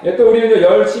in life. 예, 또 우리는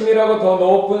열심히 일하고 더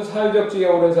높은 사회적 지위에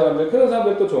오른 사람들, 그런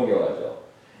사람들도 존경하죠.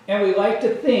 And we like to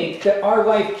think that our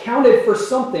life counted for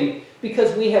something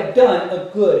because we have done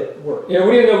a good work. 예,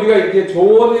 우리가 이렇게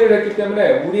좋은 일을 했기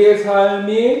때문에 우리의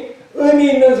삶이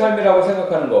의미 있는 삶이라고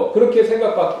생각하는 거, 그렇게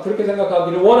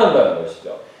생각하기를 원한다는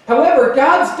것이죠. However,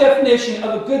 God's definition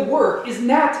of a good work is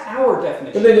not our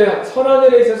definition. 근데 이제 선한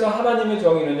일에 있어서 하나님의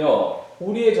정의는요,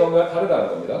 우리의 정의와 다르다는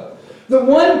겁니다. The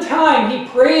one time He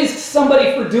praised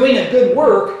somebody for doing a good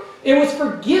work, it was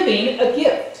for giving a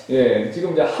gift. 예,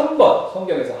 지금 이제 한 번,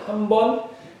 성경에서 한 번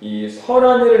이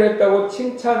선한 일을 했다고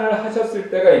칭찬을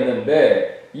하셨을 때가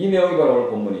있는데 이 내용이 바로 오늘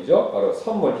본문이죠. 바로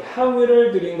선물,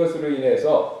 향유를 드린 것으로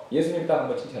인해서 예수님 딱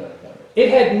한번 칭찬하셨다는 거예요. It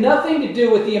had nothing to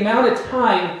do with the amount of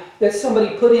time that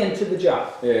somebody put into the job.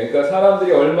 예, 그러니까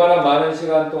사람들이 얼마나 많은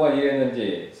시간 동안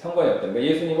일했는지 상관이 없다는 거예요.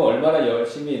 예수님은 얼마나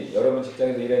열심히 여러분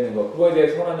직장에서 일했는 거 그거에 대해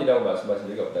선한 일이라고 말씀하신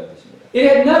적이 없다는 뜻입니다. It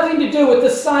had nothing to do with the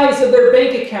size of their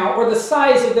bank account or the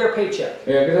size of their paycheck.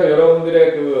 예, 그래서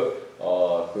여러분들의 그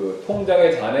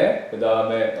통장의 잔액, 그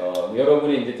다음에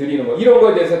여러분이 이제 드리는 거 이런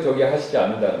거에 대해서 저기 하시지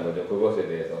않는다는 거죠. 그것에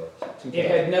대해서. It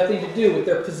had nothing to do with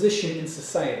their position in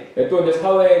society. 예, 또 이제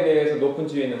사회에 대해서 높은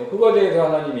지위에 있는 거 그거에 대해서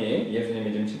하나님이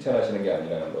예수님이 지금 칭찬하시는 게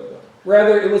아니라는 거죠.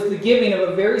 Rather, it was the giving of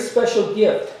a very special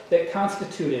gift that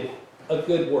constituted a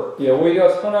good work. 예, 오히려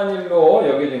선한 일로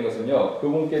여겨진 것은요,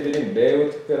 그분께 드린 매우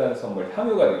특별한 선물,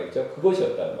 향유가 되겠죠.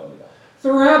 그것이었다는 겁니다.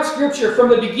 Throughout Scripture, from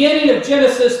the beginning of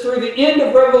Genesis through the end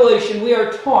of Revelation, we are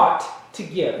taught to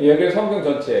give. 예, 그래서 성경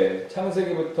전체,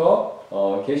 창세기부터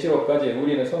계시록까지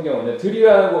우리는 성경을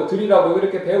드리라고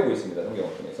이렇게 배우고 있습니다. 성경을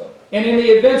통해서. And in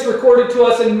the events recorded to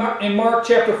us in Mark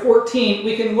chapter 14,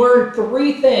 we can learn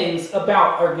three things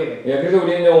about our giving. 예, 그래서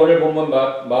우리는 오늘 본문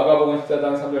마가복음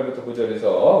 14장 3절부터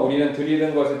 9절에서 우리는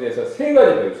드리는 것에 대해서 세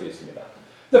가지 배울 수 있습니다.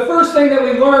 The first thing that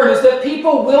we learn is that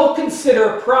people will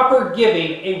consider proper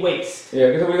giving a waste. 예,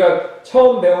 그래서 우리가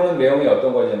처음 배우는 내용이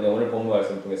어떤 거냐면 오늘 본문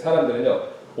말씀 통해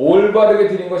사람들은요 올바르게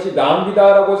드린 것이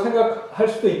낭비다라고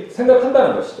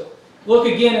생각한다는 것이죠. Look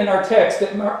again in our text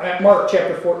at Mark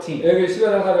chapter 14. 여기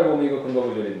 14장 4절 보면 이거 근거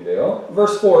구절인데요.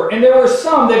 Verse 4. And there were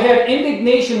some that had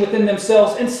indignation within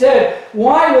themselves and said,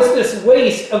 Why was this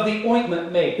waste of the ointment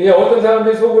made? 예, 어떤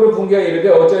사람들이 속으로 분개하여 이르되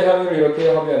어째 향유를 이렇게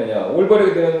하느냐.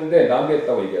 올바르게 드렸는데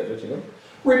낭비했다고 얘기하죠 지금.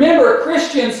 Remember,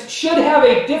 Christians should have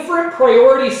a different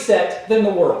priority set than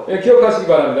the world. 예, 기억하시기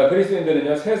바랍니다.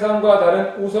 그리스도인들은요 세상과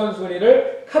다른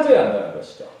우선순위를 가져야 한다는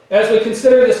것이죠. As we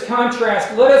consider this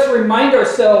contrast, let us remind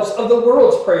ourselves of the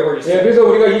world's priority 예, set. 그래서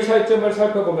우리가 이 차이점을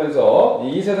살펴보면서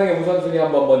이 세상의 우선순위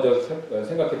한번 먼저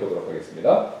생각해 보도록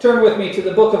하겠습니다. Turn with me to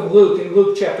the book of Luke in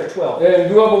Luke chapter 12. 예,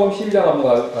 누가복음 12장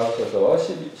한번 가보셔서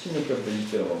 16절부터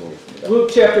 20절 한번 보겠습니다. Luke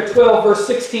chapter 12, verse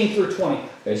 16 through 20.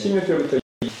 예, 16절부터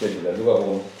 20절입니다.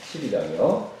 누가복음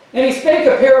 12장이요. And he spake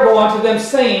a parable unto them,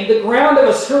 saying, The ground of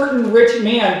a certain rich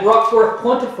man brought forth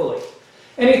plentifully.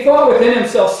 And he thought within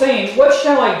himself, saying, What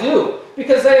shall I do?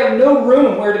 Because I have no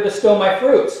room where to bestow my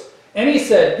fruits. And he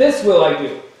said, This will I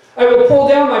do. I will pull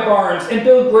down my barns and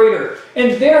build greater,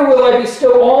 and there will I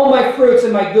bestow all my fruits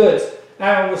and my goods. And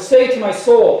I will say to my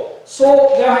soul,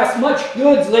 Soul, thou hast much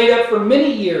goods laid up for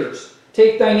many years.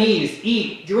 Take thine ease,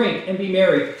 eat, drink, and be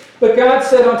merry. But God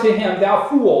said unto him, Thou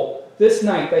fool, this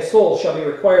night thy soul shall be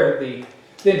required of thee.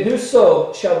 Then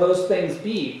whoso shall those things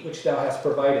be which thou hast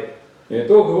provided? 예,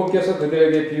 또 그분께서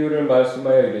그들에게 비유를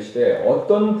말씀하여 이르시되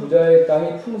어떤 부자의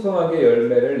땅이 풍성하게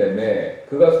열매를 내매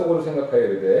그가 속으로 생각하여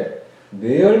이르되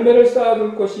내 열매를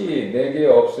쌓아둘 것이 내게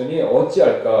없으니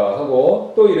어찌할까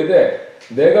하고 또 이르되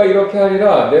내가 이렇게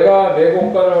하리라 내가 내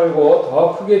공간을 헐고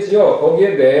더 크게 지어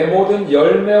거기에 내 모든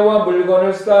열매와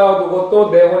물건을 쌓아두고 또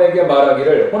내 혼에게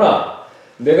말하기를 호나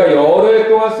내가 여러 해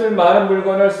동안 쓸 많은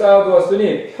물건을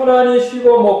쌓아두었으니 편안히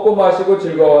쉬고 먹고 마시고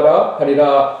즐거워라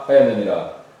하리라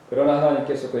하였느니라. 그러나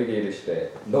하나님께서 그에게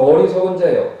이르시되 너 어리석은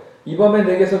자여 이 밤에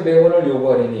내게서 내 혼을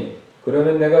요구하리니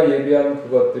그러면 내가 예비한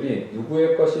그것들이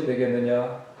누구의 것이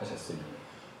되겠느냐 하셨으니.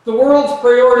 The world's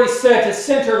priority set is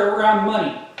centered around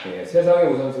money. 예,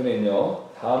 세상의 우선순위는요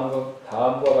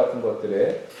다음과 같은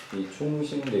것들의 이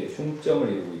중점을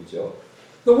이루고 있죠.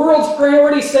 The world's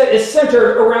priority set is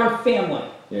centered around family.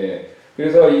 예,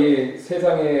 그래서 이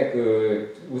세상의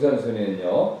그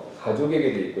우선순위는요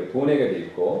가족에게 돼 있고 돈에게 돼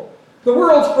있고. The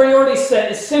world's priority set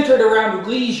is centered around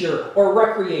leisure or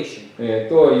recreation. 예,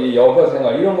 또 이 여가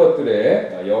생활 이런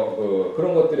것들에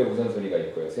그런 것들의 우선순위가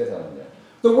있고요. 세상은요.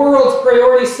 The world's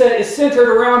priority set is centered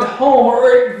around home or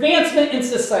advancement in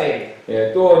society.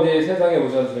 예, 또 이제 세상의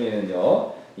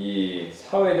우선순위는요. 이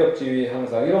사회적 지위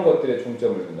향상 이런 것들에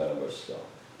중점을 둔다는 것이죠.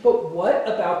 But what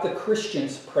about the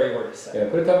Christian's priority set? 예,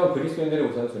 그렇다면 그리스도인들의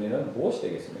우선순위는 무엇이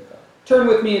되겠습니까? Turn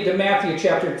with me to Matthew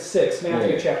chapter 6.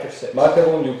 Matthew 네. chapter 6.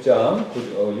 마태복음 6장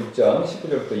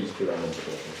 19절부터 20절 한번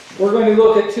보겠습니다. We're going to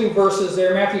look at two verses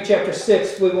there. Matthew chapter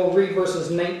 6, we will read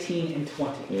verses 19 and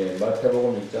 20. 예,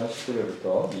 마태복음 6장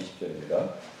 19절부터 20절입니다.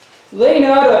 Lay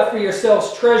not up for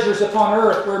yourselves treasures upon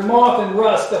earth, where moth and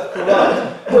rust doth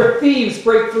corrupt, where thieves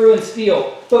break through and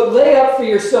steal. But lay up for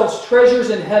yourselves treasures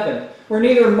in heaven, where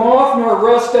neither moth nor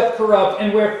rust doth corrupt,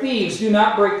 and where thieves do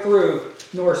not break through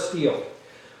nor steal.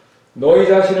 너희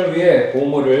자신을 위해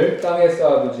보물을 땅에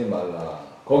쌓아두지 말라.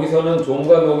 거기서는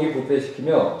종과 녹이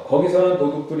부패시키며 거기서는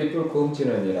도둑들이 뚫고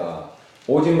훔치느니라.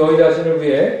 오직 너희 자신을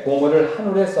위해 보물을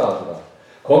하늘에 쌓아두라.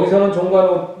 거기서는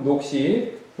종과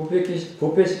녹시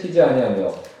부패시키지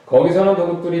아니하며 거기서는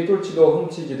도둑들이 뚫지도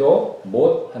훔치지도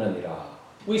못하느니라.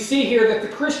 We see here that the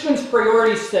Christian's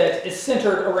priority set is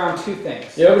centered around two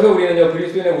things. 여기서 우리는요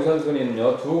그리스도인의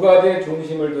우선순위는요 두 가지의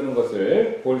중심을 두는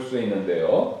것을 볼 수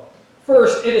있는데요.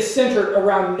 First, it is centered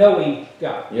around knowing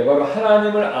God. 예, 바로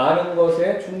하나님을 아는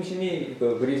것의 중심이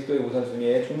그 그리스도의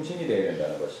우선순위의 중심이 되어야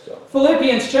된다는 것이죠.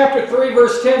 Philippians chapter 3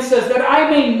 verse 10 says that I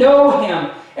may know him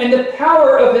and the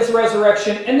power of his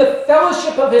resurrection and the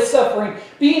fellowship of his suffering,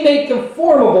 be made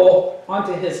conformable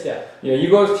unto his death. 예,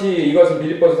 이것은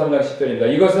빌립보서 3장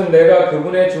 10절입니다. 이것은 내가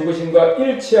그분의 죽으심과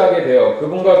일치하게 되어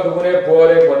그분과 그분의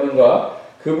부활의 권능과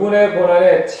그분의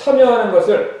고난에 참여하는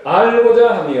것을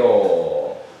알고자 하며.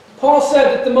 Paul said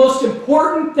that the most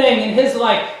important thing in his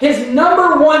life, his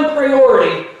number one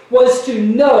priority, was to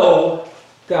know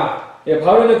God. 예,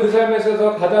 바로는 그 삶에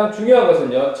있어서 가장 중요한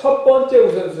것은요, 첫 번째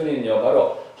우선순위는요,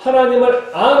 바로 하나님을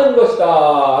아는 것이다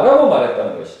라고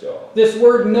말했다는 것이죠. This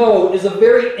word know is a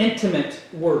very intimate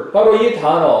word. 바로 이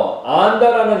단어,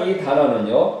 안다라는 이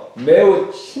단어는요,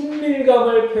 매우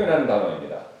친밀감을 표현하는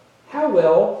단어입니다. How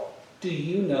well do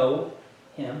you know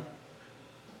him?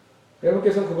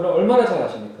 여러분께서는 그분을 얼마나 잘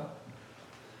아십니까?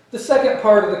 The second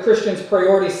part of the Christian's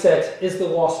priority set is the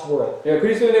lost world. 예,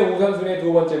 그리스도인의 우선순위의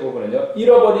두 번째 부분은요,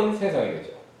 잃어버린 세상이겠죠.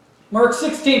 Mark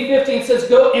 16:15 says,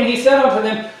 "Go," and he said unto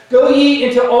them, "Go ye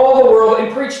into all the world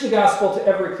and preach the gospel to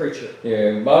every creature."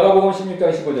 예, 마가복음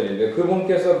 16장 15절인데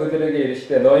그분께서 그들에게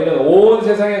이르시되 너희는 온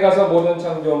세상에 가서 모든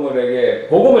창조물에게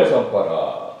복음을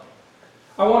선포하라.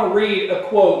 I want to read a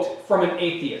quote from an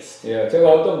atheist. 예, 제가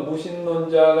어떤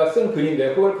무신론자가 쓴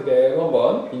글인데 그걸 그대로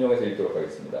한번 인용해서 읽도록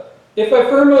하겠습니다. If I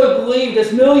firmly believed,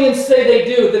 as millions say they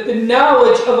do, that the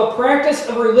knowledge of a practice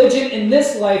of religion in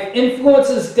this life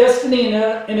influences destiny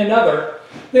in another,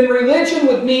 then religion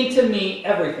would mean to me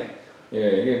everything.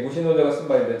 예, 이게 무신론자가 쓴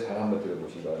말인데 잘 한번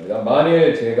들어보시기 바랍니다.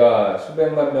 만일 제가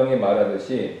수백만 명이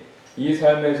말하듯이 이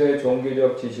삶에서의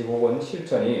종교적 지식 혹은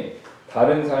실천이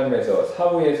다른 삶에서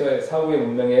사후의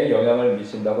문명에 영향을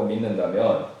미친다고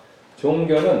믿는다면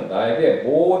종교는 나에게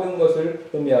모든 것을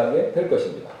의미하게 될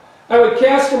것입니다. I would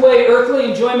cast away earthly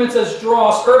enjoyments as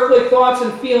dross, earthly thoughts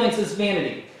and feelings as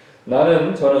vanity.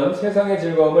 저는 세상의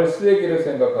즐거움을 쓰레기로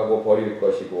생각하고 버릴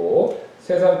것이고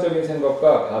세상적인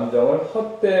생각과 감정을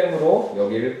헛됨으로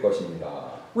여길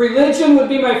것입니다. Religion would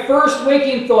be my first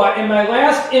waking thought and my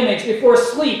last image before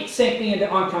sleep sank me into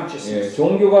unconsciousness. 예,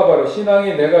 종교가 바로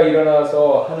신앙이 내가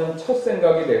일어나서 하는 첫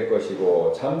생각이 될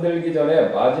것이고 잠들기 전에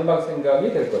마지막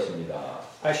생각이 될 것입니다.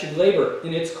 I should labor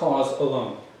in its cause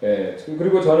alone. 예,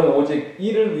 그리고 저는 오직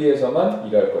이를 위해서만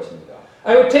일할 것입니다.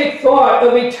 I would take thought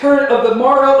of the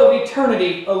morrow of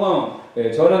eternity alone.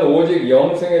 예, 저는 오직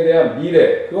영생에 대한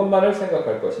미래 그것만을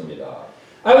생각할 것입니다.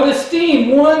 I would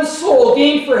esteem one soul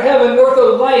gained for heaven worth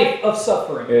a life of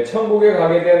suffering. 예, 천국에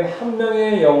가게 된 한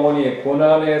명의 영혼이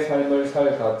고난의 삶을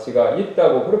살 가치가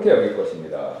있다고 그렇게 여길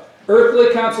것입니다.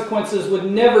 Earthly consequences would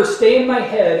never stay in my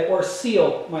head or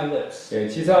seal my lips. 예,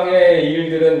 지상의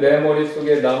일들은 내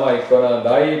머릿속에 남아있거나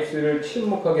나의 입술을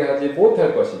침묵하게 하지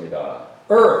못할 것입니다.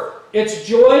 Earth, its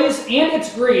joys and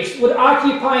its griefs would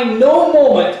occupy no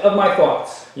moment of my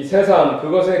thoughts. 이 세상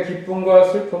그것의 기쁨과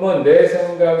슬픔은 내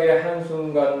생각의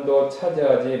한순간도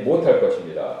차지하지 못할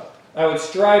것입니다. I would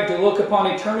strive to look upon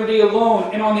eternity alone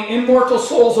and on the immortal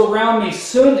souls around me,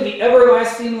 soon to be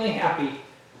everlastingly happy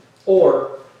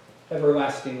or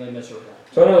everlastingly miserable.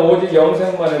 저는 오직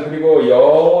영생만을 그리고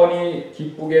영원히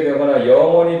기쁘게 되거나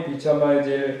영원히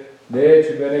비참해질 내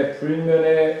주변의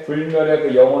불멸의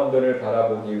그 영혼들을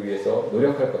바라보기 위해서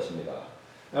노력할 것입니다.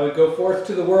 I would go forth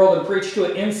to the world and preach to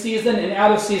it in season and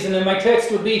out of season, and my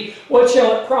text would be, "What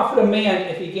shall it profit a man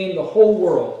if he gain the whole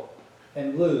world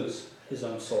and lose his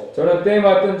own soul?" 저는 때에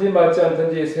맞든지 맞지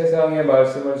않든지 세상의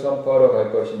말씀을 선포하러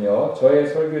갈 것이며 저의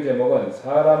설교 제목은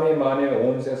사람이 만일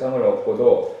온 세상을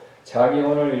얻고도 자기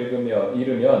혼을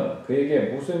잃으면 그에게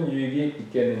무슨 유익이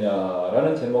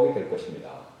있겠느냐라는 제목이 될 것입니다.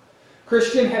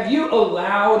 Christian, have you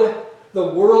allowed the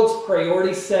world's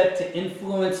priority set to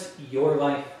influence your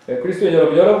life? 네, 그리스도인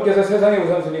여러분, 여러분께서 세상의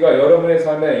우선순위가 여러분의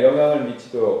삶에 영향을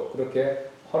미치도록 그렇게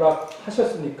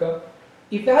허락하셨습니까?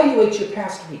 Evaluate your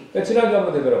past week. 네, 지난주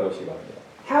한번 되돌아보시기 바랍니다.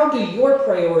 How do your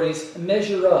priorities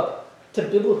measure up to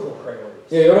biblical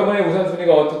priorities? 예, 여러분의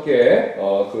우선순위가 어떻게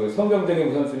그 성경적인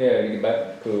우선순위에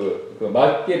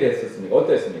맞게 됐었습니까?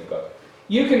 어땠습니까?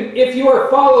 If you are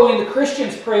following the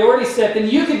Christian's priority set, then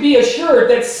you can be assured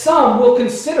that some will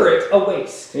consider it a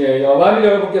waste. 예, 만일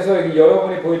여러분께서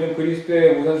여러분이 보여준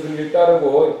그리스도의 우선순위를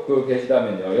따르고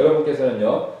계시다면요,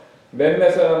 여러분께서는요, 몇몇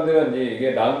사람들은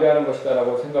이게 낭비하는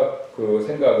것이다라고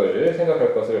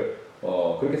생각할 것을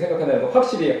그렇게 생각한다는 거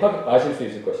확실히 아실 수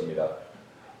있을 것입니다.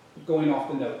 Going off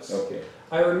the notes. 오케이.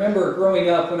 I remember growing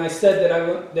up when I said that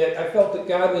I felt that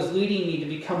God was leading me to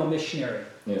become a missionary.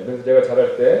 예, 그래서 제가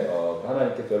자랄 때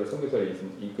하나님께서 저를 선교사를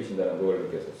이끄신다는 걸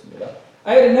느꼈었습니다.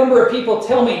 I had a number of people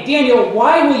tell me, Daniel,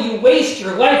 why will you waste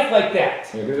your life like that?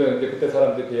 예, 그래서 이제 그때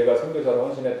사람들이 얘가 선교사로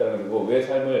헌신했다는 거고 왜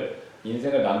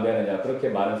인생을 낭비하느냐 그렇게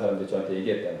많은 사람들이 저한테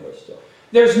얘기했다는 것이죠.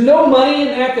 There's no money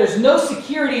in that. There's no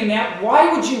security in that.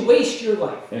 Why would you waste your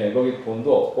life? 예, 거기 돈도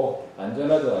없고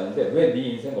안전하지도 않은데 왜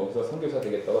네 인생 거기서 선교사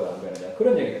되겠다고 낭비하느냐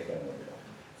그런 얘기를 했다는 겁니다.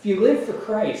 If you live for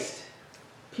Christ,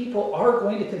 people are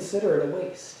going to consider it a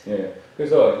waste. 예,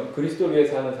 그래서 그리스도를 위해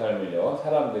사는 삶을요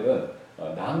사람들은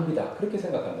낭비다 그렇게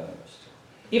생각한다는 것이죠.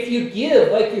 If you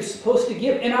give like you're supposed to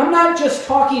give, and I'm not just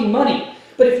talking money,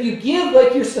 but if you give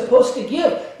like you're supposed to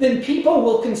give, then people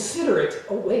will consider it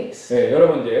a waste. 예,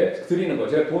 여러분 이제 드리는 거,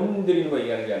 제가 돈 드리는 거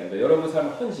얘기하는 게 아닌데 여러분 삶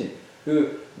헌신,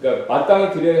 그러니까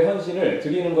마땅히 드려야 헌신을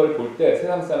드리는 걸 볼 때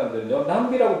세상 사람들은요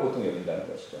낭비라고 보통 여긴다는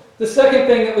것이죠. The second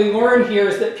thing that we learn here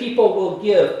is that people will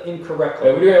give incorrectly.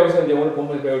 예, 우리가 여기서 이제 오늘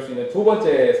본문에서 배울 수 있는 두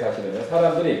번째 사실은요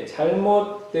사람들이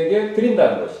잘못되게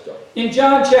드린다는 것이죠. In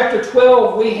John chapter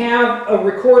 12, we have a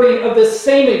recording of this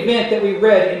same event that we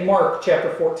read in Mark chapter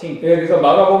 14. 예, 그래서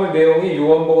마가복음 내용이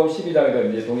요한복음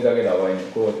 12장에도 이제 동일하게 나와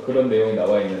있고 그런 내용이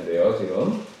나와 있는데요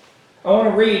지금. I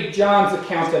want to read John's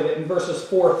account of it in verses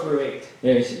 4 through 8.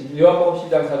 예, 요한복음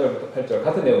 10장 4절부터 8절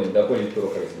같은 내용입니다. 그걸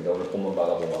읽도록 하겠습니다. 오늘 본문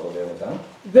마가복음하고 내용상.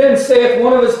 Then saith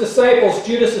one of his disciples,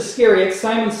 Judas Iscariot,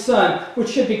 Simon's son,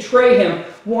 which should betray him,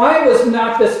 Why was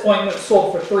not this ointment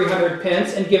sold for 300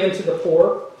 pence and given to the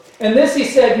poor? And this he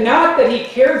said, not that he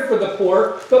cared for the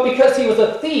poor, but because he was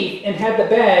a thief and had the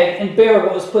bag and bare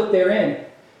what was put therein.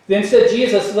 Then said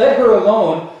Jesus, Let her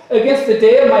alone. Against the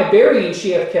day of my burying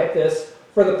she hath kept this.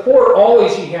 For the poor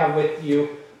always ye have with you,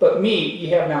 but me ye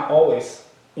have not always.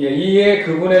 예, 이에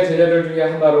그분의 제자들 중에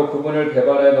하나로 그분을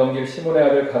배반에 넘길 시몬의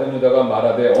아들 가룟 유다가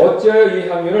말하되 어찌하여 이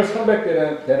향유를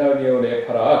 300데나리온에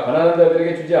팔아 가난한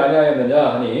자들에게 주지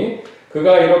아니하였느냐 하니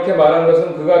그가 이렇게 말한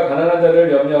것은 그가 가난한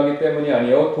자들을 염려하기 때문이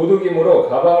아니요 도둑임으로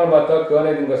가방을 맡아 그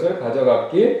안에 든 것을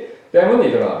가져갔기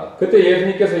때문이더라. 그때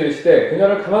예수님께서 이르시되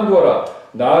그녀를 가만두어라.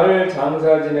 나를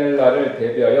장사 지낼 날을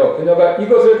대비하여 그녀가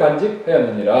이것을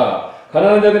간직하였느니라.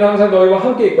 가난한 자들은 항상 너희와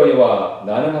함께 있거니와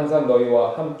나는 항상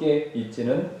너희와 함께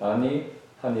있지는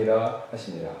아니하니라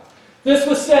하시니라. This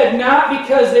was said not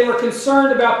because they were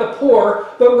concerned about the poor,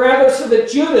 but rather so that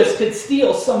Judas could steal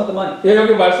some of the money. 예,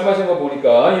 여기 말씀하신 거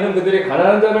보니까 이는 그들이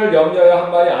가난한 자를 염려하여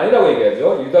한 말이 아니라고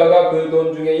얘기하죠. 유다가 그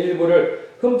돈 중에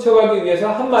일부를 훔쳐가기 위해서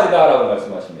한 말이다라고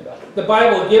말씀하십니다. The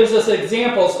Bible gives us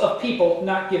examples of people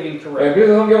not giving 예, correctly.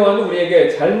 그래서 성경은 우리에게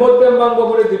잘못된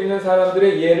방법으로 드리는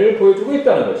사람들의 예를 보여주고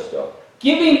있다는 것이죠.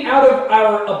 Giving out of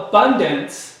our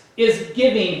abundance is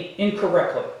giving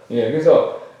incorrectly. 예,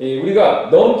 그래서 우리가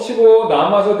넘치고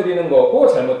남아서 드리는 거고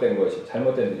잘못된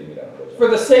드림이라는 거죠. For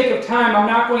the sake of time, I'm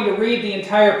not going to read the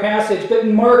entire passage, but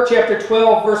in Mark chapter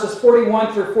 12, verses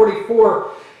 41 through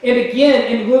 44, and again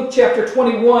in Luke chapter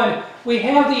 21, we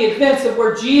have the events of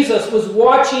where Jesus was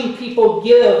watching people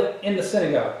give in the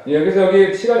synagogue. 예, 그래서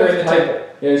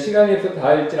여기 시간이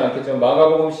다 읽진 않겠지만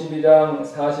마가복음 12장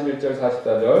 41절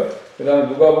 44절 그다음에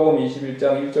누가복음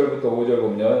 21장 1절부터 5절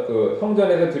보면 그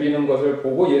성전에서 드리는 것을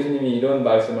보고 예수님이 이런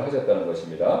말씀을 하셨다는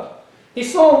것입니다. He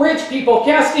saw rich people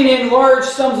casting in large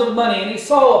sums of money, and he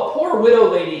saw a poor widow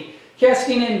lady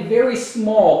casting in very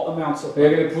small amounts of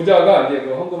money. 예, 부자가 이제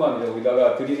그 헌금합니다.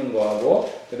 여기다가 드리는 거하고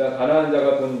그다음 가난한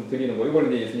자가 돈 드리는 거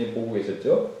이걸 이제 예수님 보고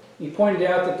계셨죠. He pointed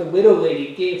out that the widow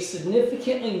lady gave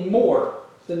significantly more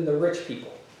than the rich people.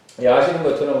 예, 아시는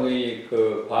것처럼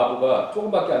그 과부가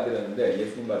조금밖에 안 드렸는데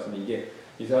예수님 말씀이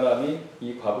이 사람이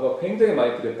이 과부가 굉장히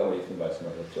많이 드렸다고 예수님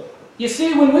말씀하셨죠. You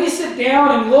see, when we sit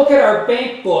down and look at our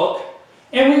bank book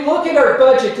and we look at our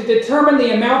budget to determine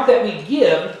the amount that we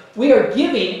give, we are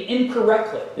giving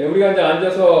incorrectly. 예, 우리가 이제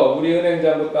앉아서 우리 은행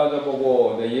잔고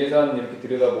따져보고 예산 이렇게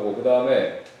들여다보고 그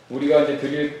다음에 우리가 이제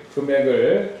드릴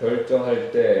금액을 결정할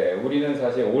때 우리는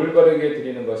사실 올바르게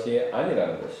드리는 것이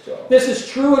아니라는 것이죠. This is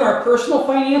true in our personal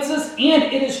finances and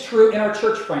it is true in our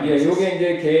church 예, finances. 이게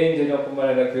이제 개인 재정뿐만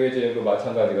아니라 교회 재정도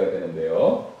마찬가지가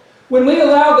되는데요. When we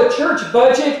allow the church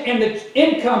budget and the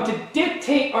income to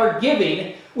dictate our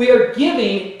giving, we are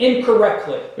giving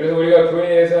incorrectly. 그래서 우리가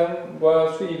교회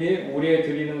예산과 수입이 우리의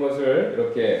드리는 것을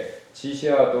이렇게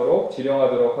지시하도록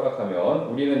지령하도록 허락하면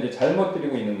우리는 이제 잘못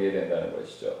드리고 있는 게 된다는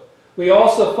것이죠. We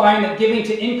also find that giving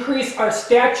to increase our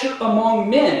stature among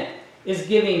men is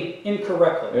giving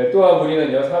incorrectly. 예, 또한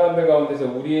우리는요 사람들 가운데서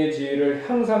우리의 지위를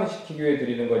향상시키기 위해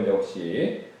드리는 건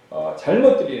역시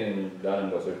잘못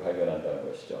드린다는 것을 발견한다는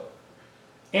것이죠.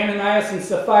 Ananias and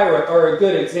Sapphira are a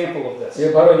good example of this.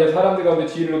 예, 바로 이제 사람들 가운데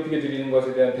지위를 높이게 드리는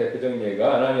것에 대한 대표적인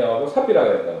예가 아나니아하고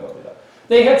삽비라가 있다는 겁니다.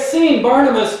 They had seen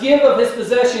Barnabas give of his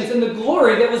possessions and the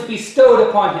glory that was bestowed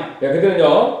upon him. 예, 그들은요,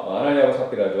 아나니아하고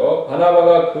삽비라죠.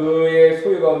 바나바가 그의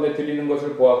소유 가운데 드리는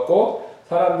것을 보았고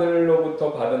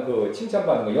사람들로부터 받은 그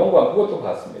칭찬받는 거, 영광 그것도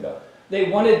봤습니다. They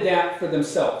wanted that for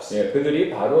themselves. 예,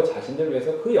 그들이 바로 자신들을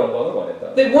위해서 그 영광을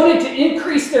원했다. They wanted to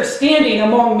increase their standing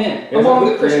among men, among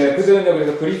the Christians. 그들은요,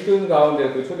 그래서 그리스도인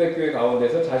가운데, 그 초대교회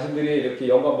가운데서 자신들이 이렇게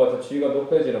영광받아서 지위가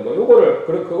높아지는 거,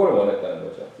 그걸 원했다는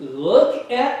거죠.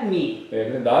 Look at me. 예,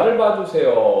 근데 나를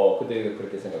봐주세요. 그들이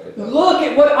그렇게 생각했다. Look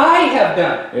at what I have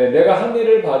done. 예, 내가 한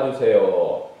일을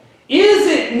봐주세요. Is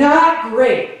it not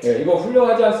great? 예, 이거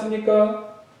훌륭하지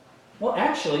않습니까? Well,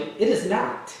 actually, it is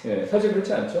not. 예, 사실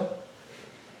그렇지 않죠?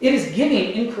 It is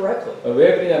giving incorrectly.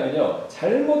 왜 그러냐면요,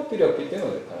 잘못 드렸기 때문에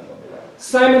그렇다는 겁니다.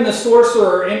 Simon the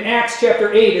sorcerer in Acts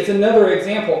chapter 8 is another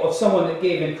example of someone that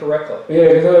gave incorrectly. 예,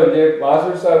 그래서 이제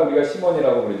마술사 우리가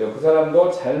시몬이라고 부르죠. 그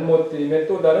사람도 잘못 드림의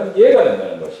또 다른 예가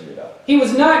된다는 것입니다. He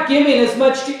was not giving as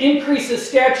much to increase his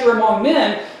stature among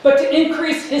men, but to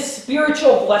increase his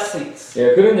spiritual blessings.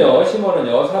 예, 그는요,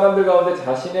 시몬은요, 사람들 가운데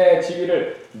자신의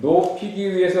지위를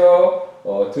높이기 위해서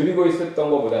드리고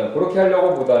있었던 것보다는 그렇게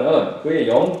하려고 보다는 그의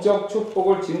영적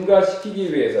축복을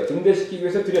증대시키기 위해서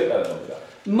드렸다는 겁니다.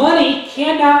 Money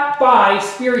cannot buy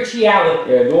spirituality.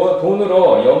 예,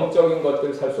 돈으로 영적인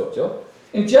것들을 살 수 없죠.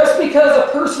 And just because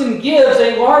a person gives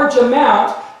a large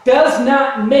amount does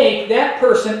not make that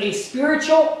person a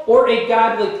spiritual or a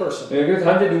godly person. 예, 그래서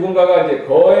단지 누군가가 이제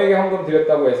거액의 헌금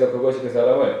드렸다고 해서 그것이 그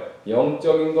사람을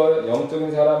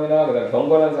영적인 사람이나 그다음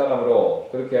경건한 사람으로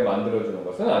그렇게 만들어주는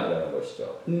것은 아니라는 것이죠.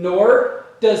 Nor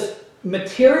does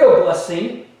material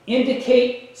blessing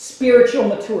indicate spiritual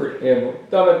maturity. 예,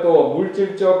 그다음에 또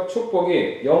물질적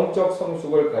축복이 영적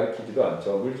성숙을 가리키지도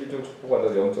않죠. 물질적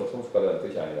축복받아서 영적 성숙하다는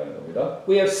뜻이 아니라는 겁니다.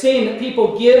 We have seen that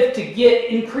people give to get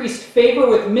increased favor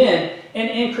with men and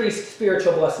increased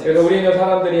spiritual blessings. 그래서 우리는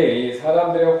사람들이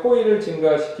사람들의 호의를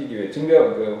증가시키기 위해,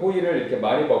 호의를 이렇게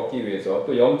많이 받기 위해서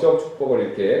또 영적 축복을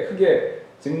이렇게 크게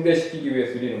증대시키기 위해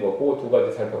드리는 거, 그 두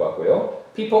가지 살펴봤고요.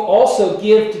 People also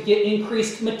give to get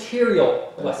increased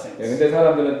material blessings. 예, 근데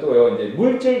사람들은 또요, 이제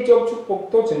물질적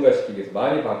축복도 증가시키기 위해서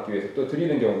많이 받기 위해서 또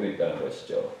드리는 경우도 있다는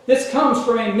것이죠. This comes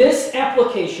from a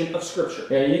misapplication of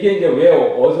Scripture. 예, 이게 이제 왜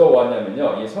어디서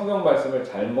왔냐면요, 이 성경 말씀을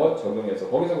잘못 적용해서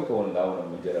거기서부터 나오는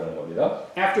문제라는 겁니다.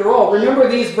 After all, remember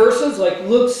these verses like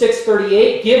Luke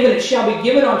 6:38, "Give and it shall be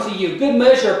given unto you, good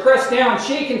measure, pressed down,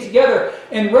 shaken together,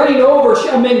 and running over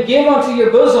shall men give unto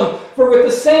your bosom, for with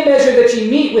the same measure that ye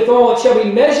meet withal, it shall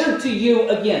be measured to you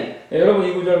again." 예, 여러분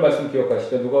이 구절 말씀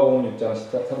기억하시죠? 누가복음 6장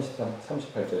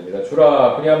 38절입니다.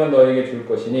 주라 그리하면 너에게 줄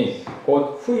것이니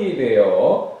곧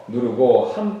후이되어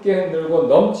누르고 함께 흔들고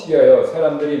넘치게 하여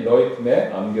사람들이 너희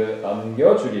품에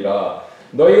안겨주리라.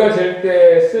 너희가 잴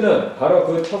때 쓰는 바로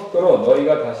그 척도로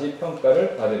너희가 다시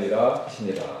평가를 받으리라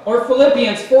하시니라. Or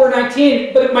Philippians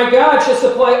 4:19, "But my God shall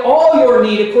supply all your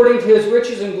need according to his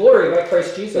riches and glory by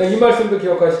Christ 이 Jesus." 말씀도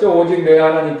기억하시죠? 오직 내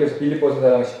하나님께서 빌립보서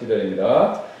 4장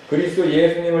 19절입니다. 그리스도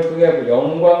예수님을 통해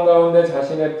영광 가운데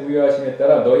자신의 부유하심에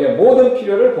따라 너희의 모든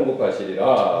필요를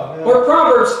공급하시리라. Or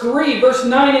Proverbs 3, verse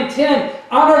 9 and 10,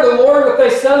 "Honor the Lord with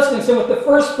thy substance and with the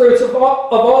first fruits of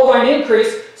all thine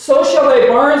increase, so shall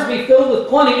thy barns be filled with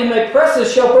plenty, and thy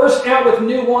presses shall burst out with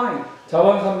new wine."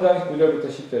 잠언 3장 9절부터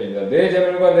 10절입니다. 내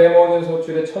재물과 내 모든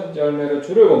소출의 첫 열매로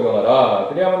주를 공경하라.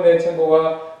 그리하면 내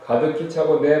창고가 가득히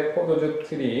차고 내 포도주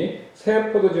틀이 새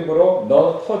포도즙으로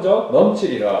터져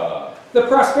넘치리라. The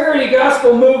prosperity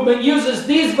gospel movement uses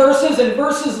these verses and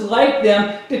verses like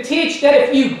them to teach that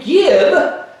if you give,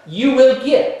 you will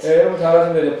get. 네, 여러분 잘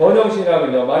아시는데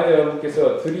번영신학은요, 만약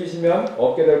여러분께서 드리시면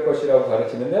얻게 될 것이라고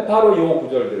가르치는데 바로 이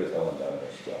구절들을 사용한다는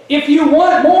것이죠. If you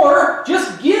want more,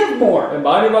 just give more. 네,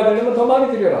 많이 받으려면 더 많이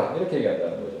드려라 이렇게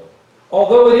얘기한다는 거죠.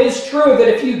 Although it is true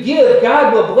that if you give,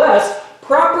 God will bless,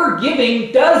 proper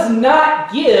giving does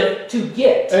not give to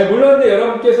get. 네, 물론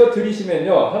여러분께서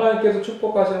드리시면요, 하나님께서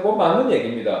축복하시는 건 맞는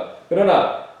얘기입니다.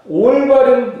 그러나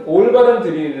올바른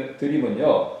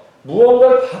드림은요,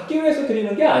 무언가를 받기 위해서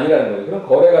드리는 게 아니라는 거예요. 그런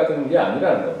거래 같은 게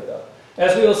아니라는 겁니다.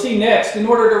 As we will see next, in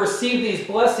order to receive these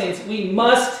blessings, we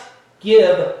must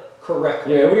give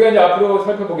correctly. 예, 우리가 이제 앞으로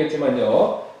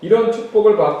살펴보겠지만요, 이런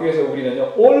축복을 받기 위해서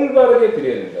우리는요, 올바르게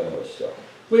드려야 된다는 것이죠.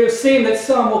 We have seen that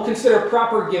some will consider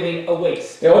proper giving a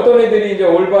waste. 예, 어떤 애들이 이제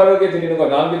올바르게 드리는 거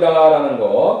낭비다라는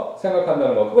거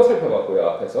생각한다는 거 그거 살펴봤고요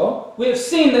앞에서. We have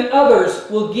seen that others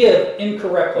will give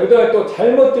incorrectly. 그다음에 또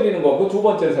잘못 드리는 거 그 두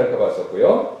번째를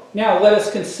살펴봤었고요. Now let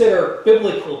us consider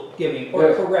biblical giving or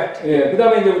네. correct. 예,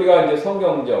 그다음에 이제 우리가 이제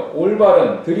성경적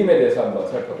올바른 드림에 대해서 한번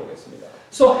살펴보겠습니다.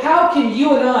 So how can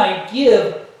you and I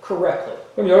give correctly?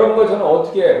 그럼 여러분과 저는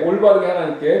어떻게 올바르게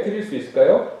하나님께 드릴 수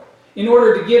있을까요? In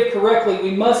order to give correctly,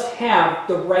 we must have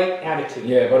the right attitude.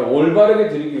 예, 바로 올바르게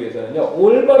드리기 위해서는요,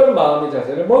 올바른 마음의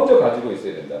자세를 먼저 가지고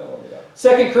있어야 된다는 겁니다.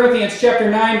 2 Corinthians chapter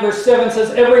 9 verse 7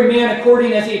 says, Every man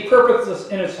according as he purposes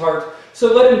in his heart,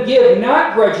 so let him give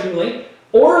not grudgingly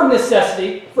or of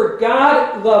necessity, for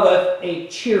God loveth a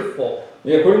cheerful.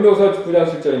 예, 고린도서 9장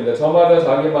 7절입니다. 저마다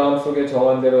자기 마음속에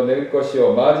정한 대로 낼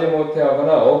것이요 마지 못해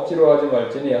하거나 억지로 하지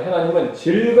말지니 하나님은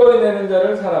즐거이 내는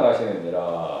자를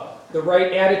사랑하시느니라. The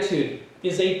right attitude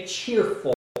is a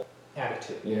cheerful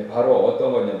attitude. 예, 바로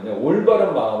어떤 거냐면요.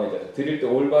 올바른 마음의 자세, 드릴 때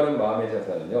올바른 마음의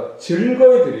자세는요.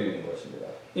 즐거이 드리는 것입니다.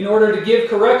 In order to give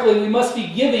correctly, we must be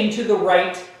giving to the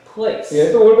right place.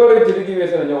 예, 또 올바르게 드리기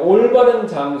위해서는요. 올바른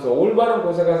장소, 올바른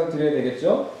곳에 가서 드려야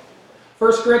되겠죠?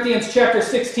 1 Corinthians chapter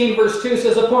 16 verse 2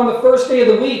 says, Upon the first day of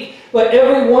the week, let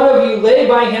every one of you lay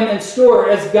by him in store,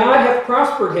 as God hath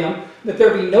prospered him, that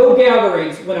there be no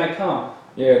gatherings when I come.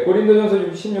 예,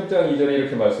 고린도전서 16장 2절에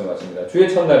이렇게 말씀하십니다. 주의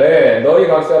첫날에 너희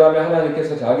각 사람의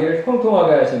하나님께서 자기를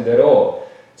형통하게 하신 대로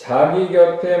자기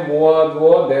곁에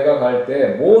모아두어 내가 갈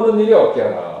때 모으는 일이 없게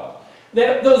하라.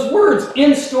 Those words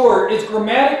in store is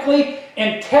grammatically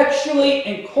and textually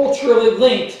and culturally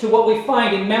linked to what we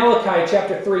find in Malachi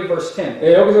chapter 3 verse 10.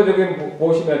 예, 여기서 저기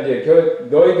보시면 이제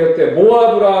너희 곁에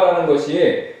모아두라라는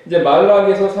것이 이제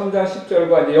말라기에서 3장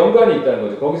 10절과 이제 연관이 있다는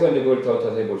거죠. 거기서 이제 그걸 더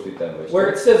자세히 볼 수 있다는 것이죠. Where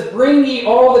it says, Bring ye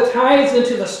all the tithes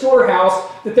into the storehouse,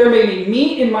 that there may be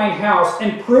meat in mine house,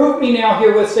 and prove me now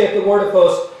herewith, saith the Lord of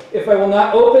hosts, if I will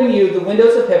not open you the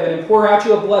windows of heaven and pour out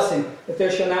you a blessing, that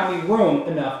there shall not be room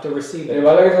enough to receive 네, it.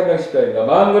 말라기 3장 10절입니다.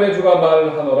 만군의 주가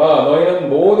말하노라 너희는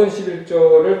모든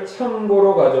 11조를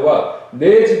참고로 가져와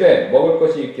내 집에 먹을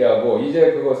것이 있게 하고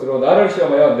이제 그것으로 나를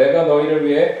시험하여 내가 너희를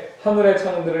위해 하늘의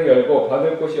창들을 열고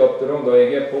받을 곳이 없도록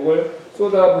너에게 복을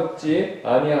쏟아붓지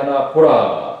아니하나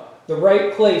보라. The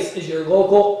right place is your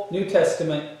local New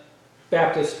Testament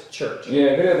Baptist church.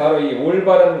 예, 그래서 바로 이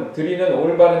올바른 드리는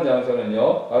올바른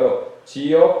장소는요, 바로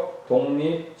지역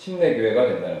독립 침례교회가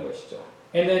된다는 것이죠.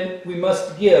 And then we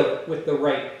must give with the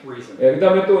right reason. 예,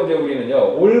 그다음에 또 이제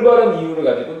우리는요, 올바른 이유를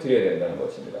가지고 드려야 된다는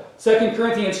것입니다. 2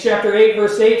 Corinthians chapter 8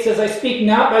 verse 8 says, I speak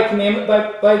not by commandment,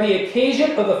 but by the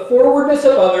occasion of the forwardness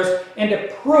of others, and to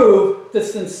prove the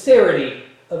sincerity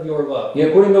of your love. 예,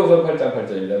 고린도후서 8장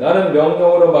 8절입니다. 나는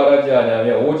명령으로 말하지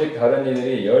아니하며 오직 다른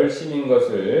이들이 열심인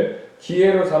것을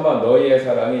기회로 삼아 너희의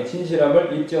사랑이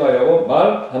진실함을 입증하려고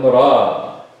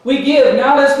말하노라. We give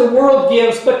not as the world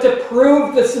gives, but to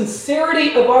prove the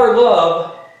sincerity of our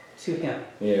love to Him.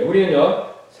 예, 우리는요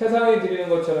세상이 드리는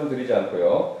것처럼 드리지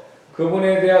않고요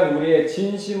그분에 대한 우리의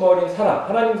진심 어린 사랑,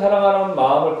 하나님 사랑하는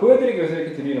마음을 보여드리기 위해서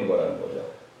이렇게 드리는 거라는 거죠.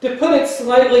 To put it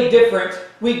slightly different,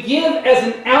 we give as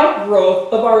an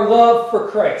outgrowth of our love for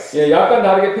Christ. 예, 약간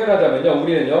다르게 표현하자면요,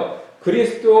 우리는요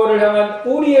그리스도를 향한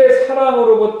우리의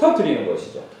사랑으로부터 드리는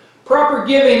것이죠. Proper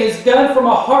giving is done from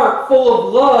a heart full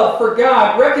of love for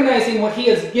God, recognizing what He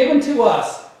has given to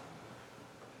us,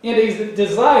 and His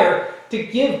desire to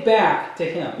give back to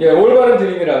Him. 예, 올바른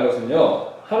드림이라는 것은요,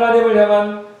 하나님을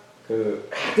향한 그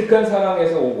가득한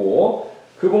사랑에서 오고,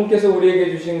 그분께서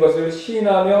우리에게 주신 것을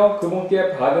시인하며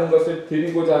그분께 받은 것을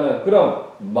드리고자 하는 그런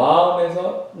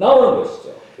마음에서 나오는 것이죠.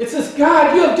 It says,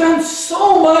 God, you have done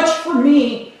so much for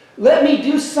me. Let me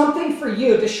do something for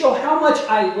you to show how much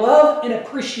I love and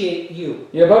appreciate you.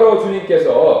 예, 바로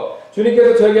주님께서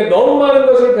저에게 너무 많은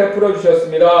것을 베풀어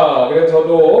주셨습니다. 그래서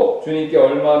저도 주님께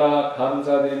얼마나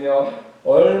감사드리며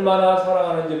얼마나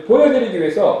사랑하는지 보여드리기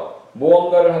위해서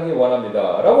무언가를 하기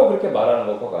원합니다. 라고 그렇게 말하는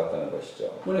것과 같다는 것이죠.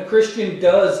 When a Christian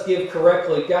does give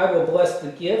correctly, God will bless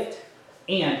the gift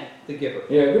and the giver.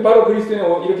 예, 바로 그리스도인이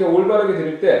이렇게 올바르게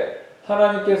드릴 때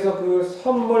하나님께서 그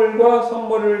선물과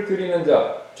선물을 드리는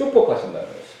자 축복하신다는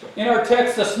것이죠. In our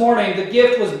text this morning, the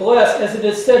gift was blessed as it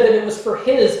is said that it was for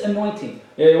His anointing.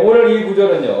 예, 오늘 이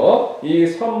구절은요, 이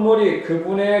선물이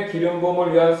그분의 기름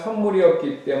부음을 위한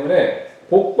선물이었기 때문에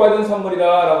복받은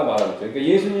선물이다라고 말하고 있죠. 그러니까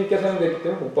예수님께 사용됐기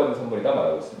때문에 복받은 선물이다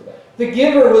말하고 있습니다. The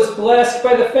giver was blessed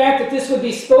by the fact that this would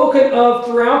be spoken of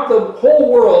throughout the whole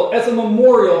world as a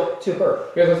memorial to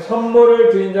her. 그래서 선물을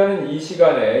드린 자는 이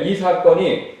시간에 이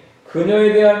사건이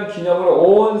그녀에 대한 기념으로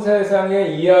온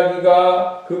세상의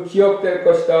이야기가 그 기억될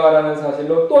것이다라는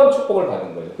사실로 또한 축복을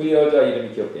받은 거죠. 그 여자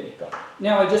이름이 기억되니까.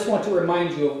 Now I just want to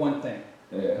remind you of one thing.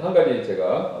 예, 한 가지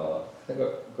제가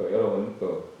여러분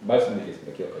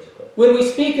말씀드리겠습니다. 기억하실 거예요. When we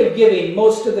speak of giving,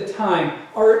 most of the time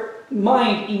our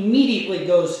mind immediately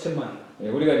goes to money. 예,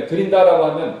 우리가 이제 드린다라고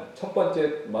하면 첫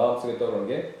번째 마음속에 떠오르는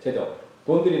게 재정,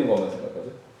 돈 드리는 것만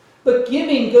생각하죠. But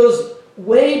giving goes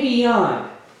way beyond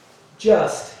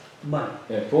just money.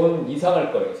 예, 돈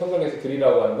이상할 거예요. 성경에서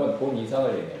드리라고 하는 건 돈 이상을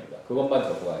얘기합니다. 그것만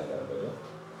전부가 아니라는 거죠.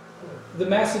 The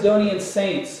Macedonian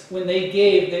saints, when they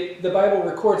gave, the Bible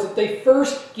records that they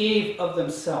first gave of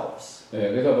themselves. 예,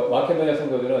 그래서 마케도니아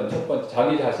성도들은 첫 번째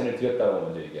자기 자신을 드렸다고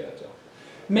먼저 얘기하죠.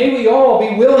 May we all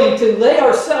be willing to lay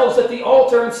ourselves at the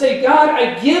altar and say, God,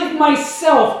 I give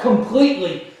myself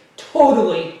completely,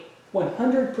 totally,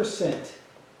 100%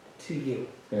 to you.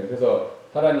 예, 그래서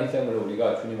살아있는 생물로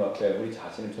우리가 주님 앞에 우리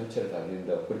자신을 전체를 다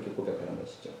드린다고 그렇게 고백하는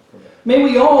것이죠. May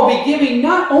we all be giving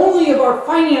not only of our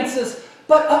finances,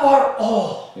 but of our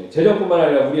all. 예, 재정뿐만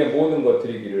아니라 우리의 모든 것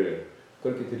드리기를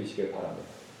그렇게 드리시길 바랍니다.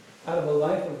 Out of a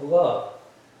life of love,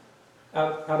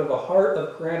 out of a heart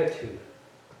of gratitude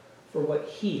for what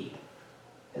He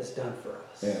has done for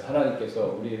us. 예,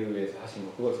 하나님께서 우리를 위해서 하신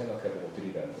것 그걸 생각해보고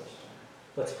드리라는 것이죠.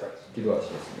 Let's pray.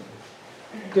 기도하시겠습니다.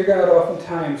 Dear God,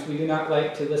 oftentimes we do not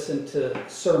like to listen to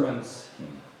sermons,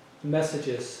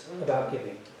 messages about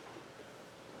giving.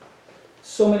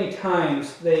 So many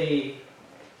times they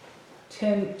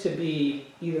tend to be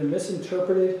either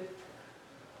misinterpreted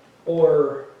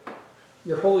or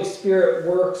your Holy Spirit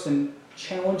works and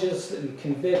challenges and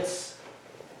convicts.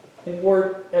 And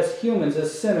we're, as humans,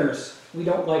 as sinners, we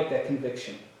don't like that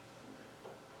conviction.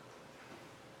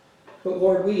 But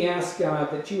Lord, we ask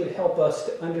God that you would help us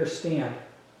to understand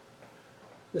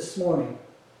this morning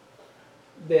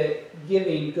that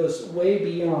giving goes way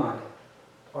beyond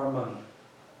our money,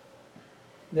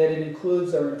 that it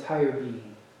includes our entire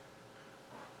being.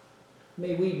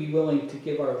 May we be willing to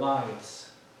give our lives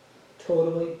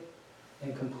totally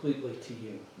and completely to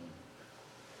you.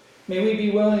 May we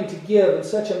be willing to give in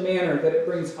such a manner that it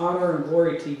brings honor and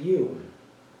glory to you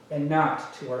and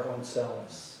not to our own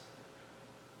selves.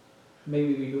 May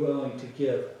we be willing to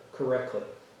give correctly,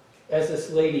 as this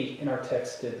lady in our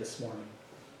text did this morning.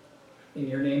 In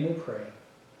your name we pray.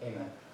 Amen.